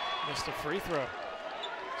 Missed a free throw.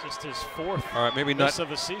 Just his 4th. All right, maybe not of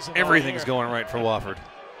the season. Everything's going right for Wofford,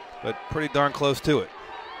 but pretty darn close to it.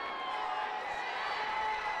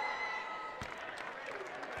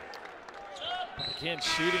 Again,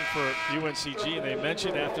 shooting for UNCG, and they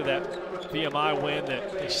mentioned after that VMI win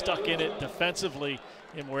that they stuck in it defensively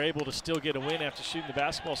and were able to still get a win after shooting the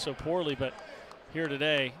basketball so poorly. But here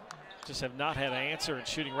today, just have not had an answer and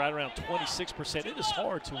shooting right around 26%. It is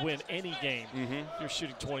hard to win any game if you're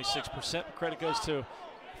shooting 26%. Credit goes to,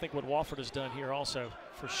 I think, what Wofford has done here also,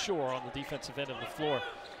 for sure, on the defensive end of the floor.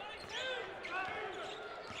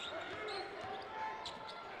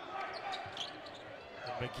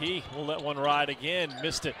 McGee will let one ride again.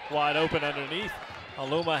 Missed it wide open underneath.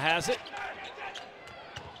 Aluma has it.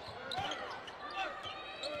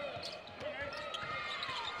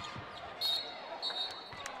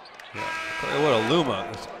 Yeah, I'll tell you what,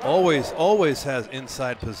 Aluma always has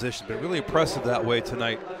inside position, but really impressive that way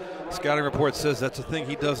tonight. Scouting report says that's the thing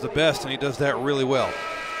he does the best, and he does that really well.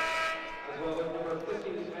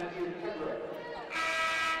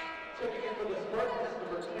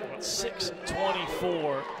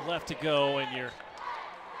 6:24 left to go, and you're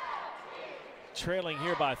trailing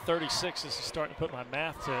here by 36. This is starting to put my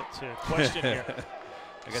math to question here.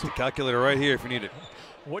 I got the calculator right here if you need it.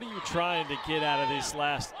 What are you trying to get out of these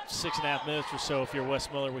last 6.5 minutes or so if you're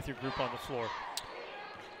Wes Miller with your group on the floor?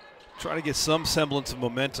 Try to get some semblance of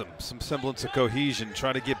momentum, some semblance of cohesion.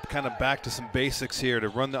 Try to get kind of back to some basics here to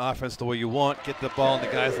run the offense the way you want, get the ball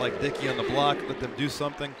into guys like Dickey on the block, let them do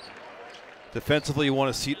something. Defensively, you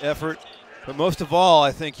want to seat effort. But most of all,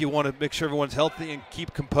 I think you want to make sure everyone's healthy and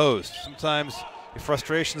keep composed. Sometimes your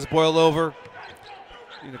frustrations boil over.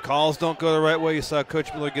 You know, calls don't go the right way. You saw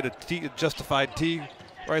Coach Miller get a justified T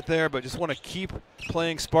right there, but just want to keep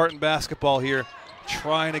playing Spartan basketball here,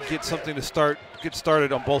 trying to get something to get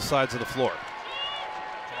started on both sides of the floor.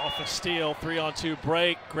 Off a steal, 3-on-2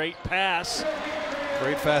 break, great pass.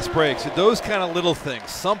 Great fast breaks. So those kind of little things,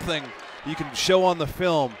 something you can show on the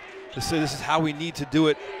film to say this is how we need to do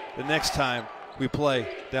it the next time we play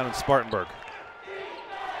down in Spartanburg.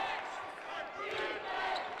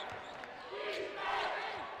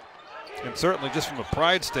 And certainly just from a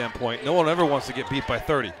pride standpoint, no one ever wants to get beat by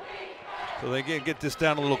 30. So they get this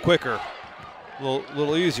down a little quicker, a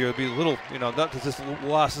little easier. It'll be a little, not that this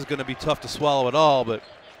loss is going to be tough to swallow at all, but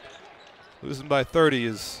losing by 30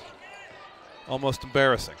 is almost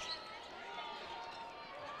embarrassing.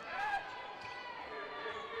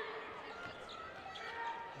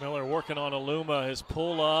 Miller working on Aluma. His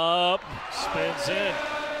pull up spins in.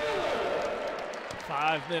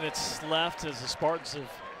 5 minutes left as the Spartans have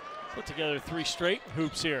put together 3 straight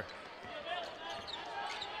hoops here.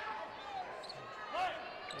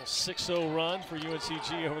 A 6-0 run for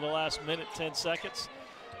UNCG over the last minute, 10 seconds.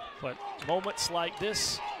 But moments like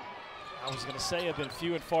this, I was going to say, have been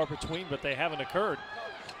few and far between, but they haven't occurred.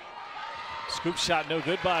 Scoop shot no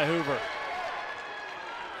good by Hoover.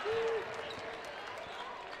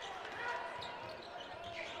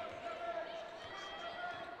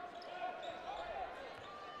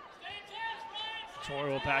 Troy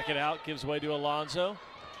will pack it out, gives way to Alonzo.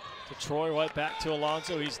 To Troy, right back to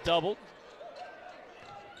Alonzo. He's doubled.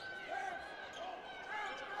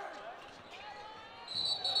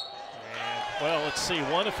 And, well, let's see.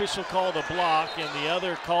 One official called a block and the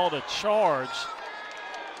other called a charge.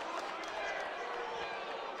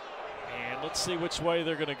 And let's see which way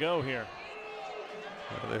they're going to go here.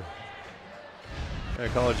 They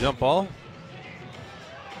call a jump ball.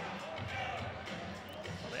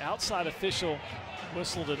 The outside official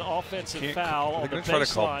whistled an offensive foul on the baseline. Try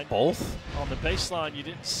to call both? On the baseline, you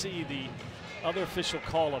didn't see the other official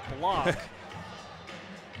call a block.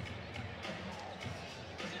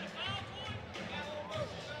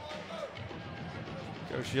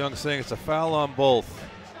 Coach Young saying it's a foul on both.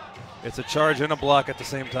 It's a charge and a block at the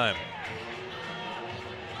same time.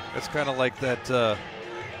 It's kind of like that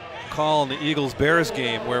call in the Eagles-Bears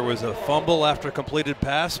game where it was a fumble after a completed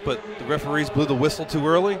pass, but the referees blew the whistle too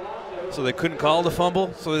early, so they couldn't call the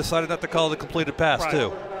fumble, so they decided not to call the completed pass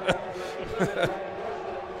too.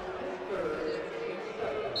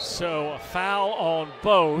 So a foul on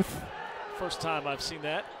both. First time I've seen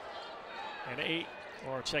that. And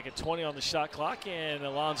 20 on the shot clock, and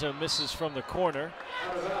Alonzo misses from the corner.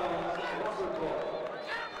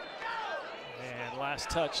 And last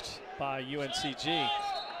touched by UNCG.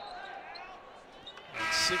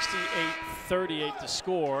 68-38 to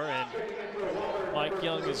score, and Mike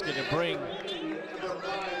Young is going to bring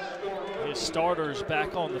his starters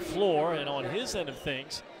back on the floor, and on his end of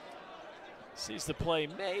things, sees the play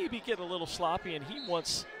maybe get a little sloppy, and he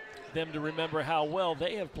wants them to remember how well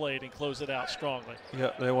they have played and close it out strongly.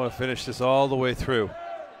 Yeah, they want to finish this all the way through.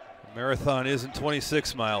 The marathon isn't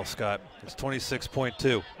 26 miles, Scott. It's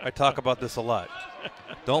 26.2. I talk about this a lot.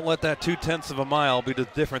 Don't let that 0.2 of a mile be the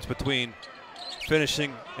difference between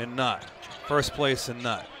finishing and not, first place and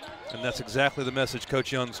not. And that's exactly the message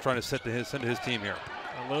Coach Young's trying to send to his team here.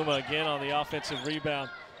 Aluma again on the offensive rebound.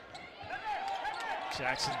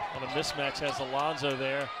 Jackson on a mismatch has Alonzo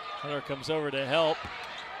there. Hunter comes over to help.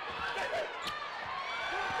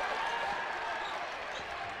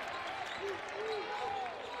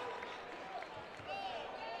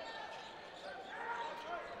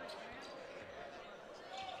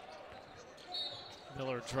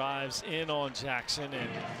 Miller drives in on Jackson and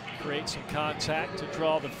creates some contact to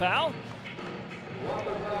draw the foul.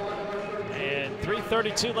 And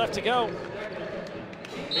 3:32 left to go.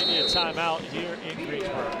 Media timeout here in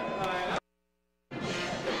Greensboro.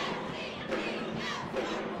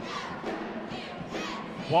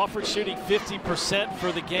 Wofford shooting 50%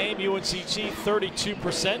 for the game. UNCG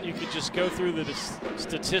 32%. You could just go through the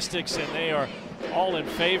statistics, and they are all in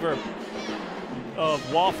favor of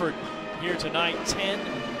Wofford here tonight. 10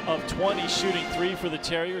 of 20 shooting three for the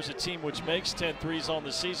Terriers, a team which makes 10 threes on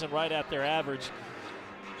the season, right at their average.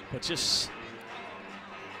 But just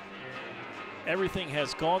everything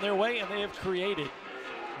has gone their way, and they have created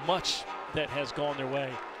much that has gone their way.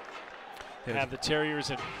 Yes. Have the Terriers,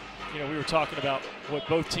 and we were talking about what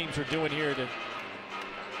both teams are doing here to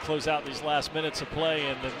close out these last minutes of play,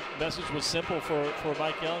 and the message was simple for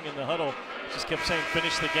Mike Young in the huddle. Just kept saying,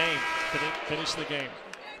 finish the game, finish the game.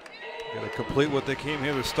 Got to complete what they came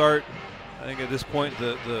here to start. I think at this point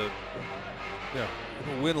the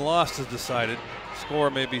win-loss is decided. Score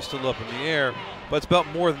may be still up in the air, but it's about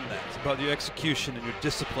more than that. It's about your execution and your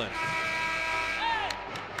discipline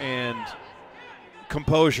and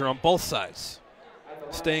composure on both sides,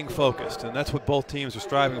 staying focused, and that's what both teams are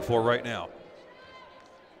striving for right now.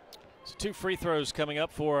 So 2 free throws coming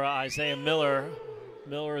up for Isaiah Miller.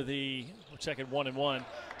 We'll check it 1-1.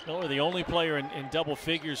 Miller, the only player in double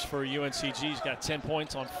figures for UNCG. He's got 10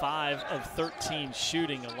 points on 5 of 13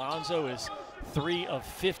 shooting. Alonzo is 3 of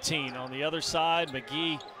 15. On the other side,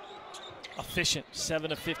 McGee efficient,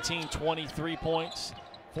 7 of 15, 23 points.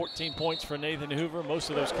 14 points for Nathan Hoover, most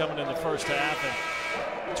of those coming in the first half,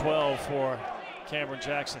 and 12 for Cameron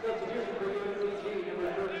Jackson.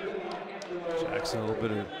 Jackson a little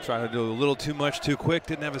bit of trying to do a little too much too quick,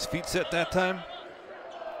 didn't have his feet set that time.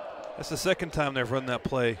 That's the second time they've run that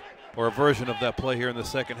play, or a version of that play here in the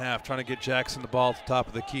second half, trying to get Jackson the ball at the top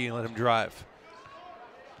of the key and let him drive.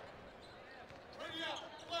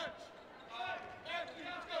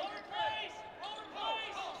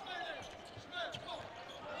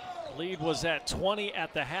 Lead was at 20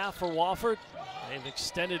 at the half for Wofford. They've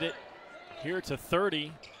extended it here to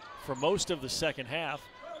 30 for most of the second half.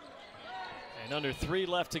 And under 3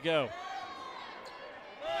 left to go.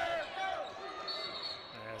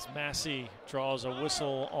 As Massey draws a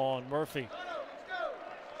whistle on Murphy.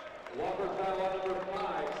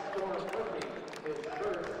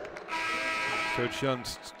 Coach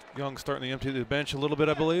Young starting to empty the bench a little bit,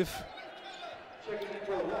 I believe.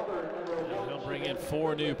 He'll bring in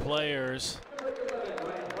 4 new players.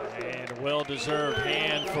 And a well-deserved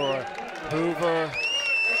hand for Hoover,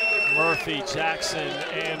 Murphy, Jackson,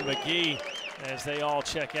 and McGee as they all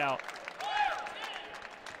check out.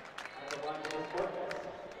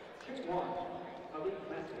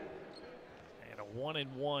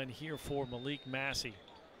 1-1 here for Malik Massey.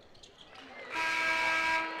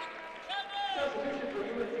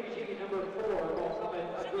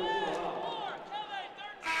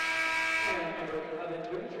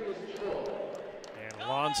 And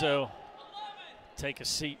Alonzo take a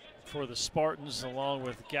seat for the Spartans along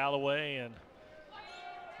with Galloway, and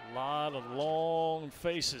a lot of long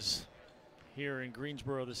faces here in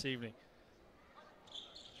Greensboro this evening.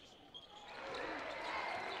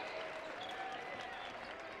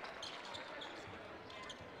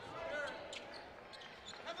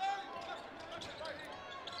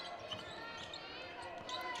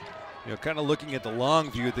 You know, kind of looking at the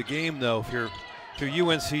long view of the game, though, if you're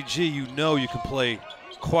UNCG, you know you can play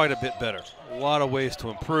quite a bit better. A lot of ways to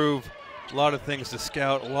improve, a lot of things to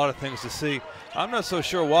scout, a lot of things to see. I'm not so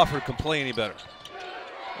sure Wofford can play any better.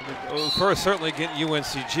 I mean, first, certainly against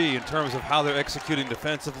UNCG in terms of how they're executing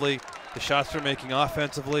defensively, the shots they're making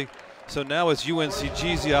offensively. So now it's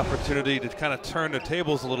UNCG's the opportunity to kind of turn the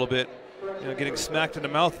tables a little bit. You know, getting smacked in the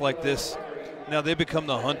mouth like this, now they become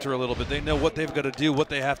the hunter a little bit. They know what they've got to do, what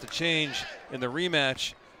they have to change in the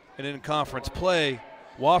rematch, and in conference play,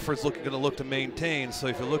 Wofford's going to look to maintain. So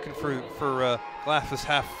if you're looking for glasses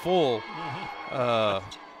half full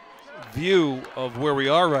view of where we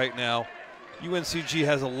are right now, UNCG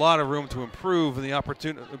has a lot of room to improve in the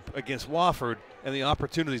opportunity against Wofford, and the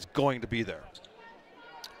opportunity is going to be there.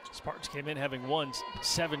 Spartans came in having won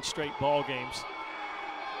 7 straight ball games.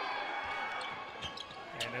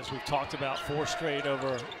 And as we've talked about, 4 straight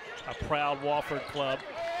over a proud Wofford club.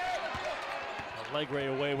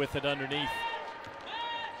 Allegre away with it underneath.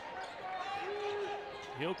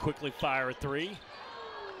 He'll quickly fire a 3.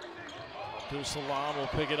 Abdul Salam will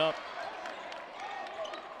pick it up.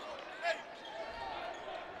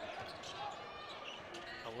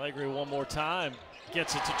 Allegre one more time,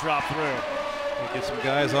 gets it to drop through. Get some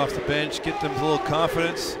guys off the bench, get them a little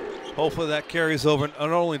confidence. Hopefully that carries over not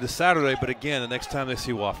only to Saturday, but again the next time they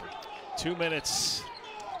see Wofford. 2 minutes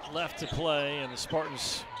left to play, and the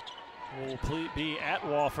Spartans will be at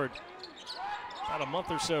Wofford about a month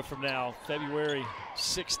or so from now, February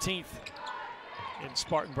 16th in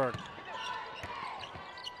Spartanburg.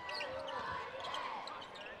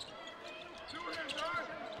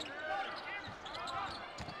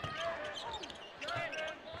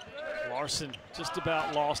 Larson just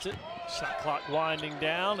about lost it. Shot clock winding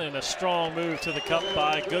down, and a strong move to the cup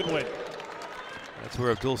by Goodwin. That's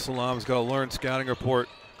where Abdul Salam's got to learn scouting report.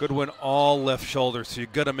 Goodwin all left shoulder, so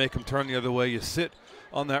you've got to make him turn the other way. You sit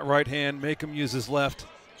on that right hand, make him use his left.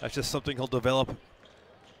 That's just something he'll develop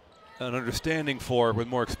an understanding for with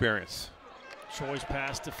more experience. Troy's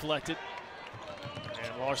pass deflected.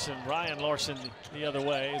 And Ryan Larson the other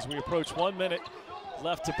way as we approach 1 minute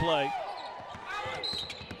left to play.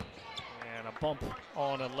 And a bump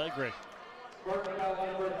on Allegre.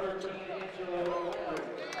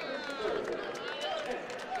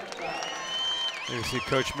 You see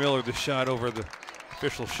Coach Miller, the shot over the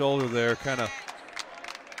official shoulder there, kind of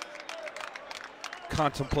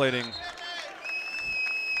contemplating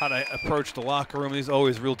how to approach the locker room. These are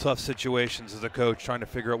always real tough situations as a coach, trying to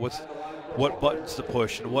figure out what buttons to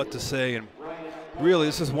push and what to say. And really,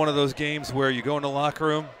 this is one of those games where you go in the locker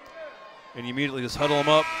room and you immediately just huddle them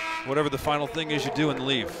up. Whatever the final thing is, you do and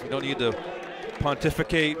leave. You don't need to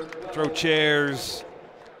pontificate, throw chairs.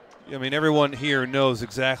 I mean, everyone here knows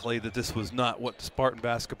exactly that this was not what Spartan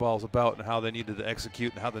basketball is about and how they needed to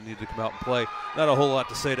execute and how they needed to come out and play. Not a whole lot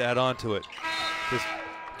to say to add on to it. Just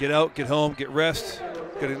get out, get home, get rest.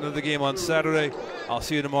 Get another game on Saturday. I'll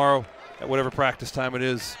see you tomorrow at whatever practice time it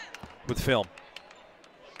is with film.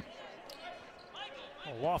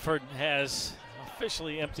 Well, Wofford has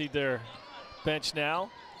officially emptied their bench now.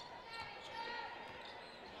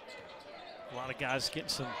 A lot of guys getting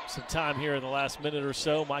some time here in the last minute or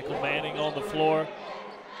so. Michael Manning on the floor,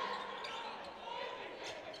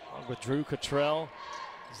 along with Drew Cottrell.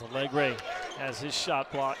 As Allegre has his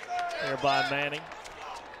shot blocked there by Manning.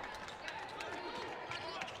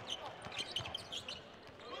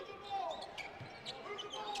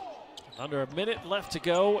 Under a minute left to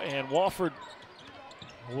go, and Wofford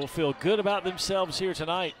will feel good about themselves here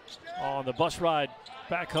tonight on the bus ride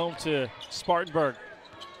back home to Spartanburg.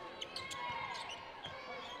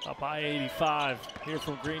 Up I-85 here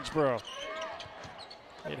from Greensboro.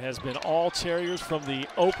 It has been all Terriers from the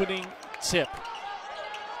opening tip.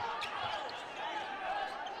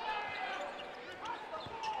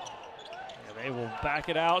 And they will back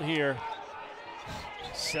it out here.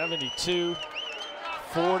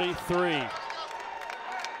 72-43.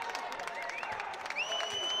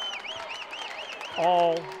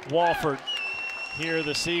 All Wofford here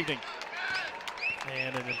this evening.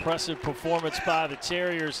 And an impressive performance by the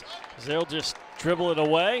Terriers as they'll just dribble it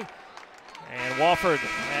away. And Wofford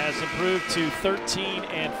has improved to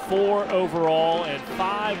 13-4 overall and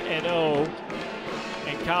 5-0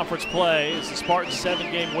 in conference play as the Spartans'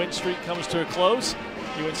 7-game win streak comes to a close.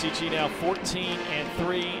 UNCG now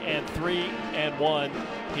 14-3 and 3-1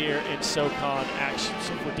 here in SoCon action.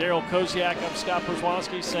 So for Daryl Koziak, I'm Scott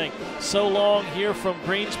Przwanski saying so long here from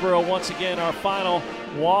Greensboro. Once again, our final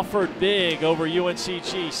Wofford big over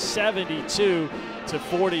UNCG,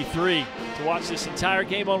 72-43. To watch this entire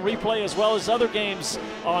game on replay as well as other games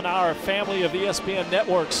on our family of ESPN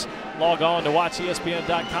networks, log on to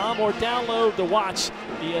watchespn.com or download the Watch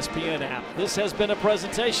ESPN app. This has been a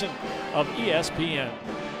presentation of ESPN.